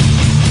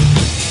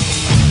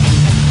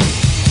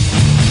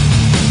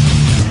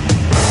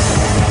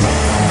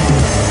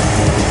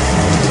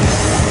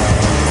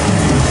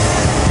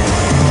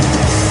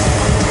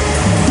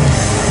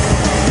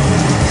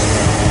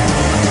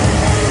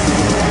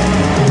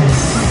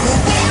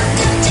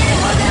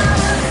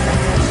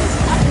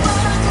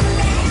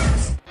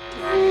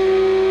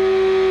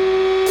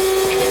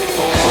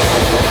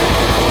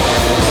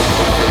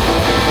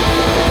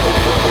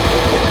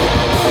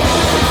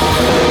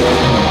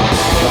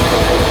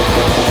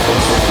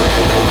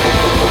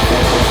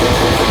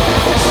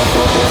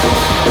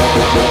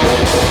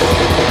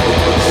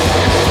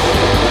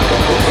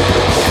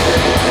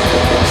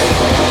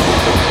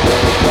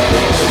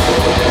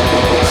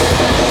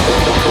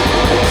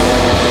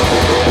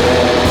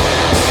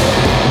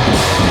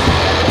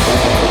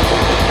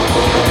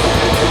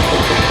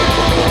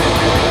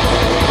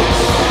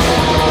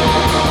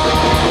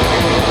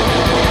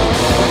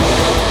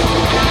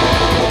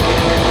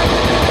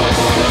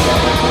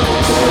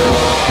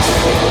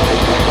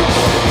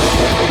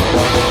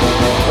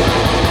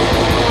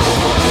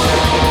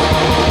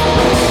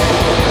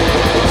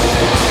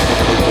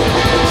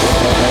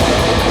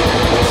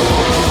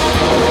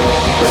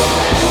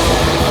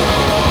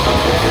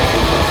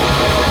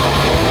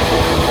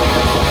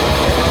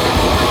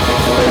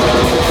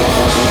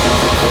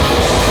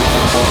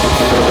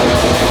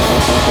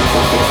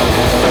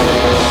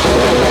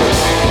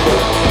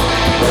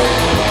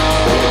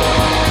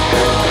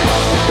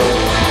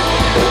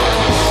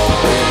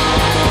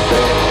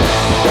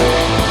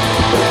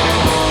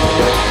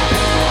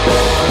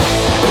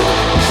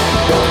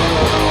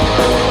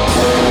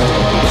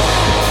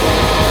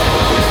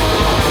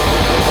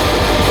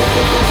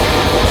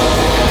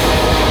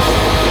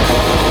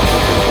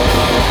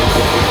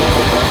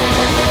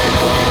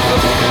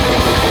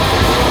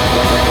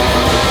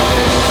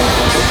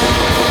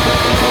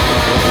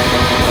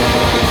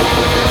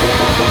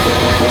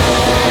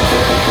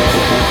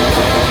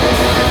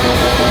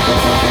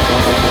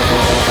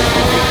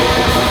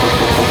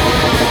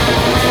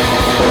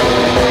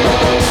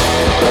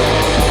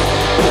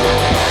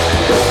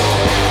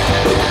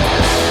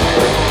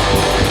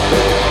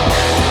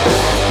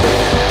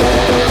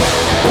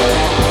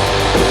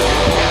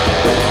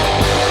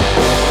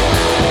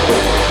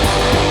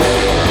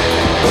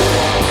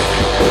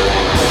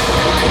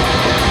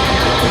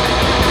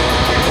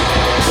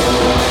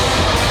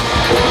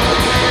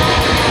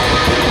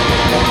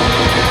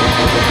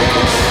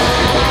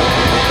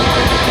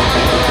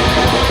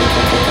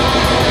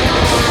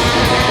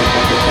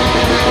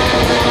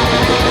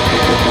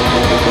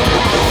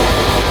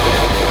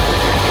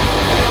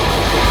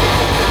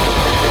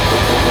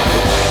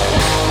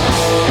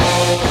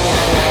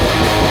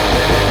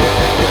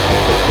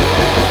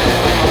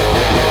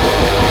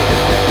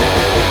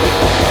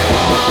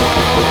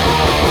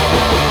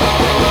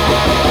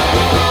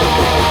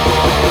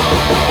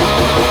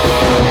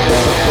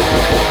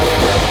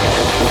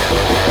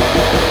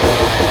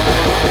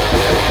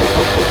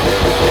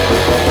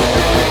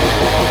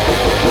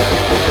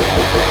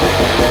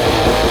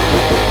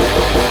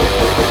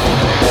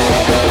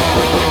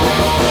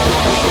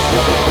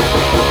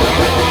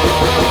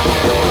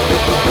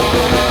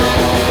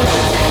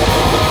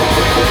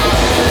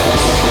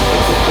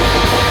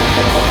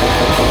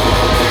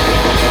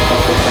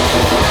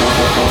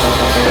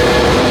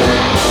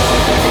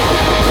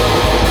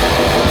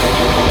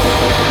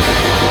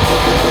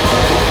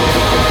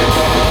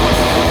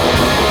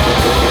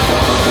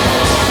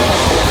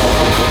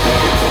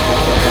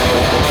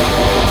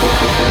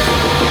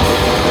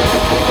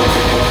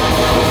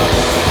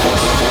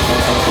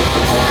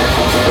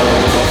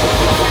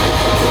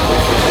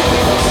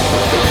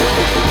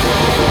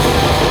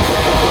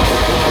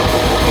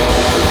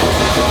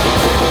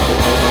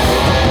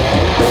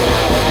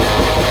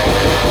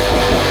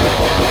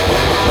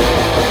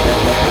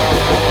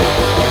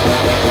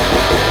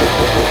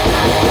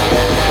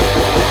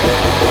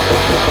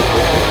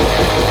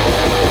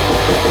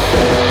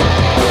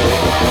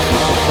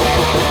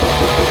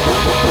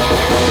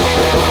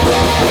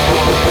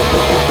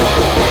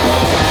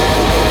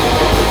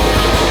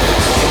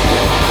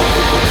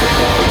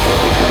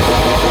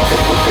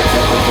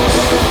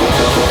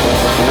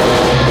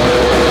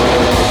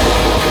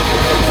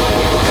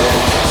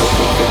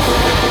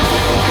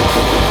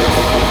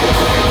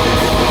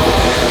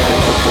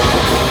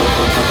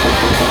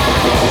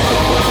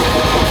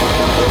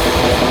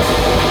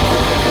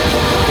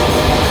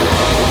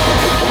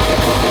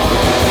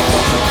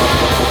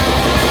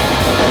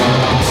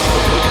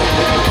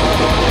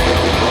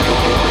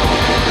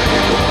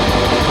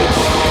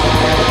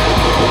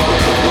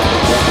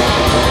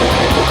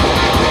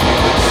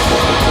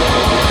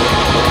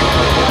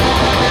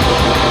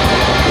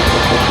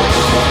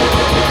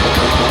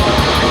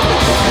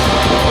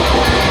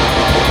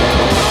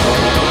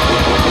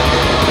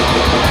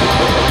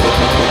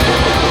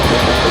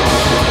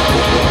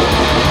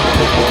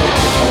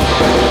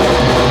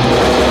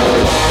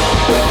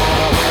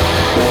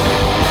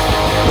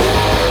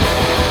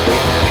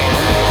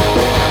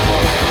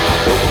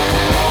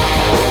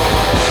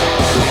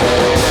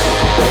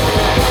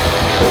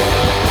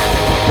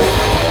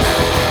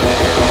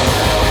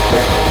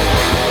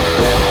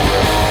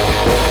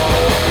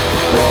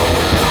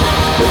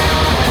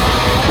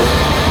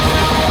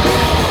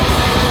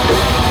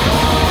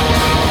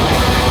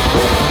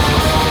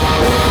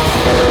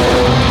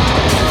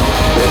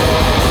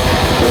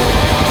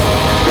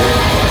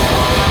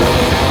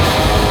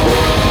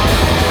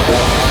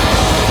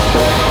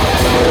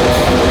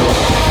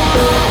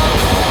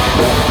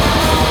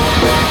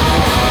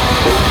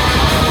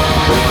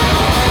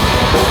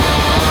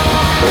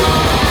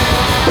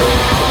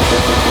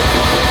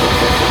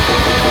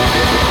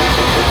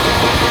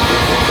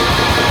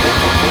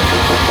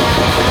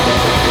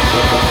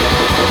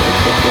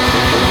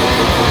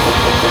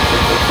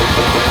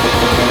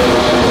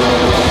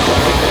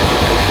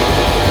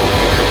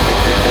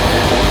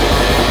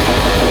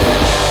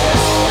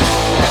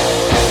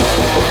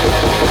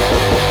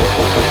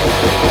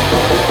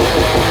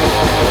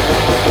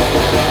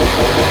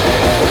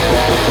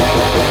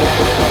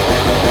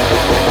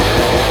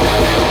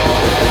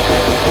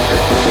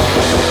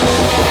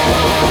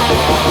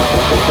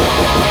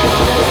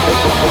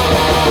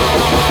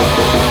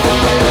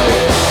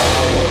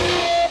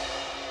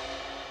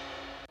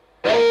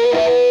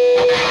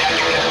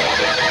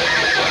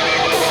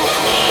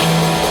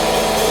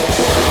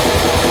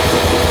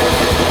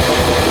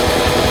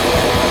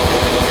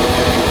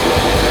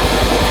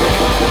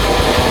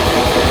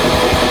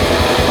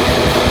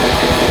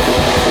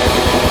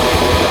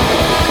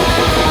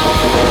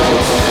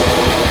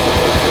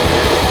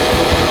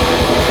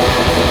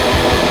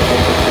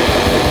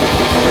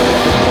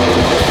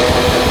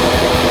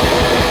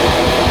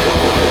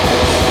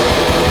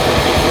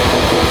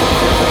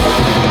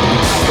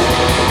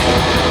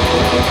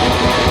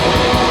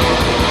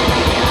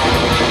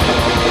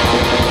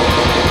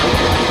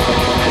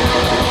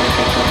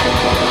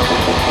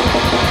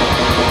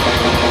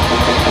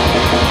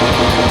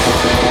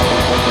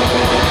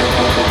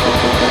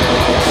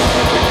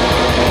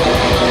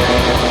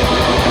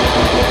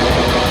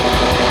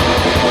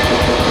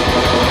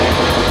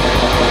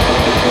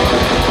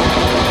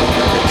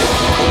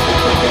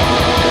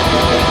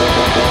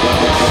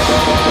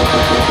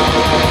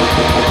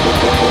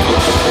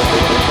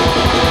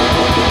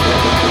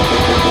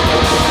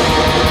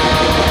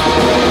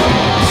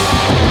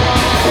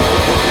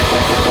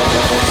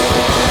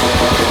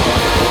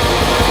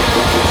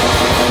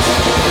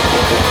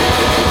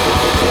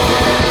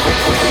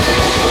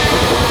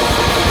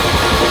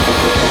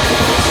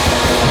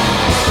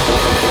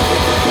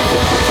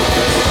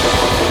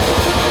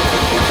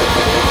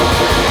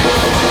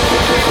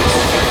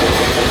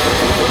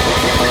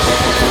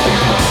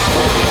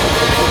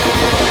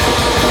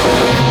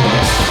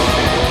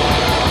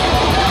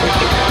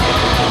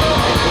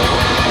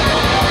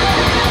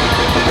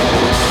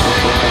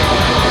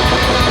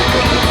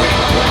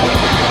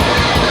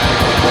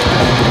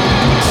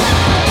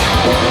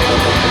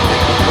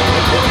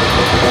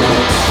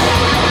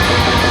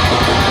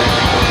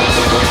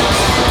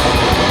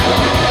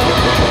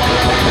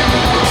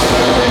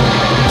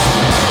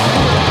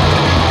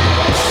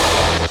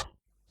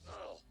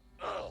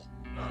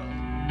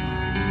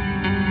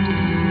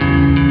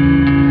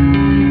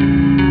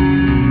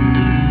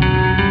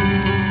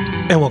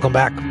 And welcome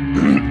back.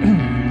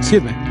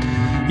 Excuse me.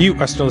 You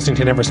are still listening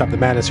to Never Stop the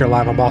Madness here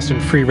live on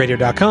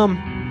BostonFreeRadio.com.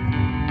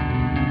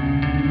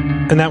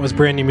 And that was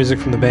brand new music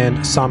from the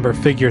band Somber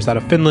Figures out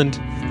of Finland.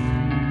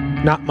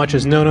 Not much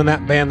is known on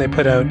that band. They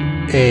put out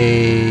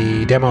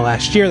a demo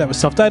last year that was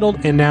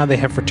self-titled, and now they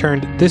have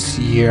returned this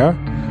year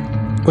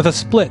with a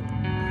split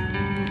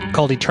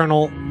called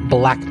Eternal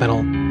Black Metal.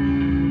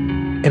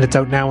 And it's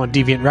out now on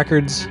Deviant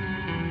Records.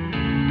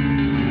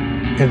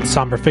 And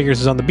Somber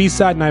Figures is on the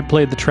B-side, and I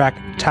played the track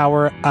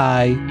Tower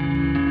I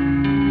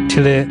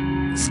Tile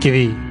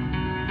Skivi.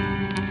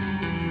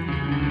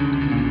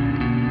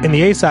 And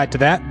the A-side to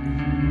that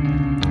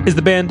is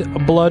the band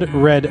Blood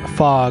Red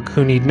Fog,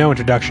 who need no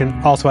introduction,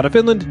 also out of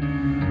Finland.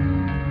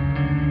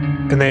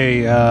 And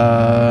they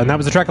and that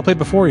was the track I played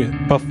before you.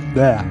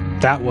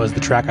 That was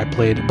the track I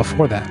played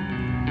before that.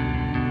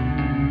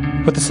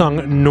 With the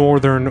song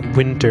Northern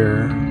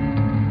Winter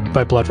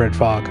by Blood Red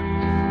Fog.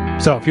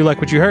 So if you like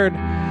what you heard,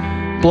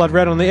 Blood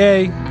Red on the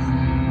A,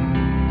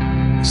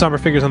 Somber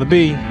Figures on the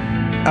B,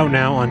 out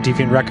now on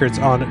Deviant Records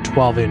on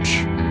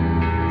 12-inch.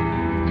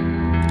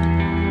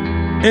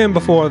 And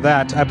before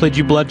that, I played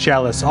you Blood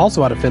Chalice,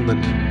 also out of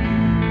Finland.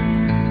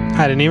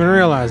 I didn't even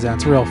realize that.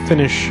 It's a real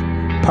Finnish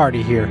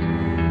party here.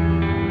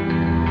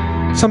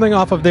 Something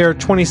off of their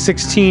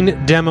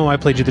 2016 demo, I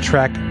played you the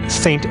track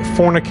Saint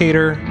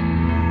Fornicator.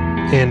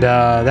 And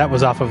that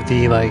was off of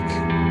the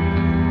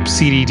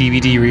CD,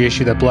 DVD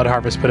reissue that Blood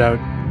Harvest put out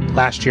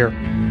last year.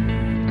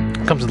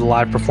 It comes with a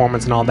live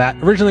performance and all that.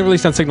 Originally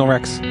released on Signal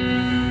Rex.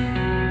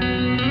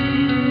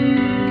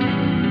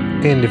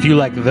 And if you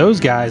like those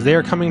guys, they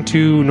are coming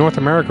to North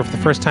America for the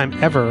first time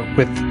ever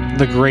with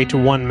the Great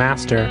One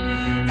Master.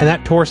 And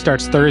that tour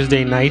starts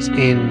Thursday night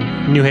in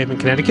New Haven,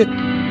 Connecticut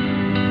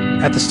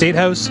at the State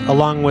House,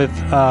 along with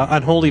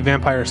Unholy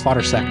Vampire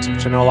Slaughter Sect,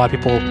 which I know a lot of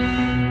people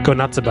go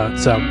nuts about.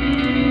 So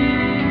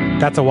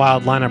that's a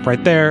wild lineup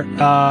right there.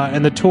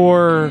 And the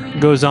tour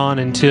goes on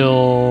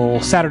until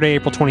Saturday,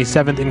 April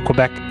 27th in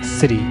Quebec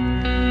City.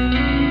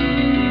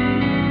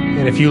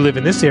 And if you live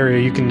in this area,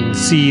 you can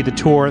see the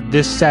tour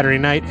this Saturday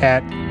night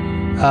at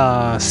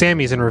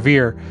Sammy's in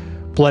Revere.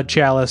 Blood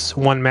Chalice,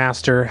 One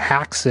Master,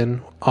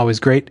 Haxon, always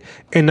great,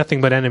 and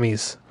Nothing But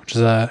Enemies, which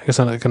is I guess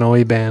like an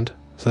OE band.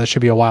 So that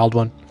should be a wild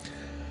one.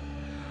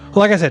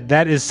 Well, like I said,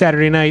 that is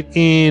Saturday night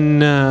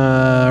in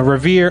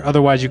Revere.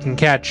 Otherwise, you can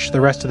catch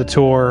the rest of the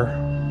tour.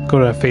 Go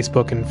to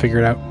Facebook and figure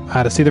it out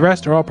how to see the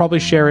rest, or I'll probably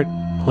share it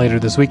later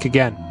this week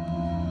again.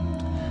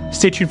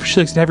 Stay tuned for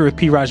Shilix and Heavy with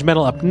P. Raj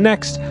Metal up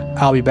next.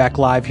 I'll be back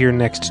live here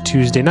next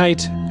Tuesday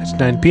night at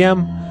 9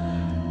 p.m.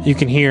 You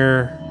can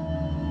hear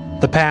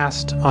the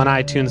past on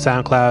iTunes,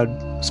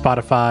 SoundCloud,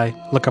 Spotify.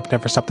 Look up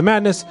Never Stop the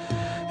Madness.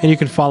 And you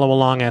can follow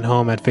along at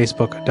home at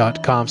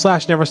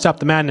facebook.com/Never Stop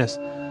the Madness.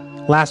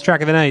 Last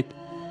track of the night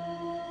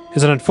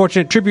is an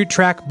unfortunate tribute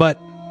track, but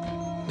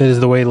it is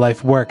the way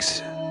life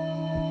works.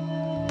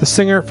 The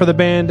singer for the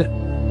band,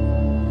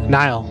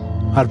 Nile,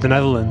 out of the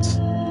Netherlands,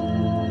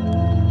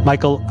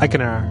 Michael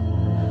Eikenaar,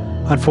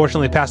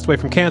 unfortunately passed away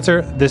from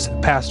cancer this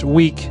past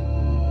week.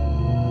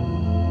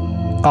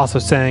 Also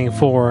sang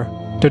for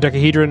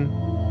Dodecahedron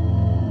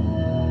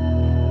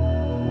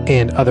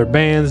and other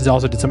bands. He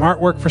also did some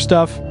artwork for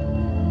stuff.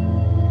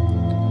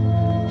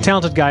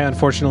 Talented guy,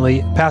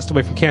 unfortunately, passed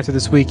away from cancer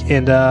this week,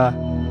 and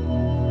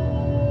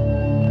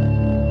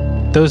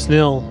those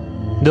Nil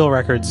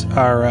records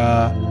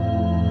are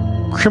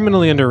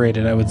criminally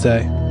underrated, I would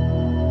say.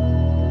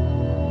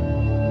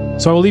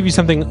 So I will leave you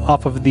something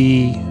off of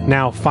the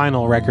now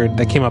final record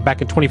that came out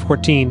back in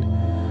 2014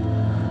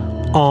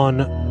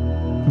 on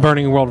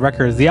Burning World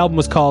Records. The album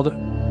was called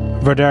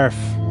Verderf.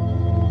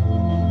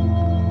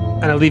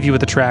 And I'll leave you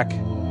with the track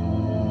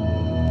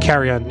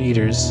Carrion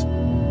Eaters.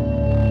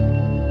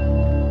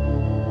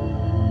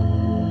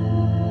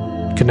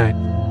 Good night.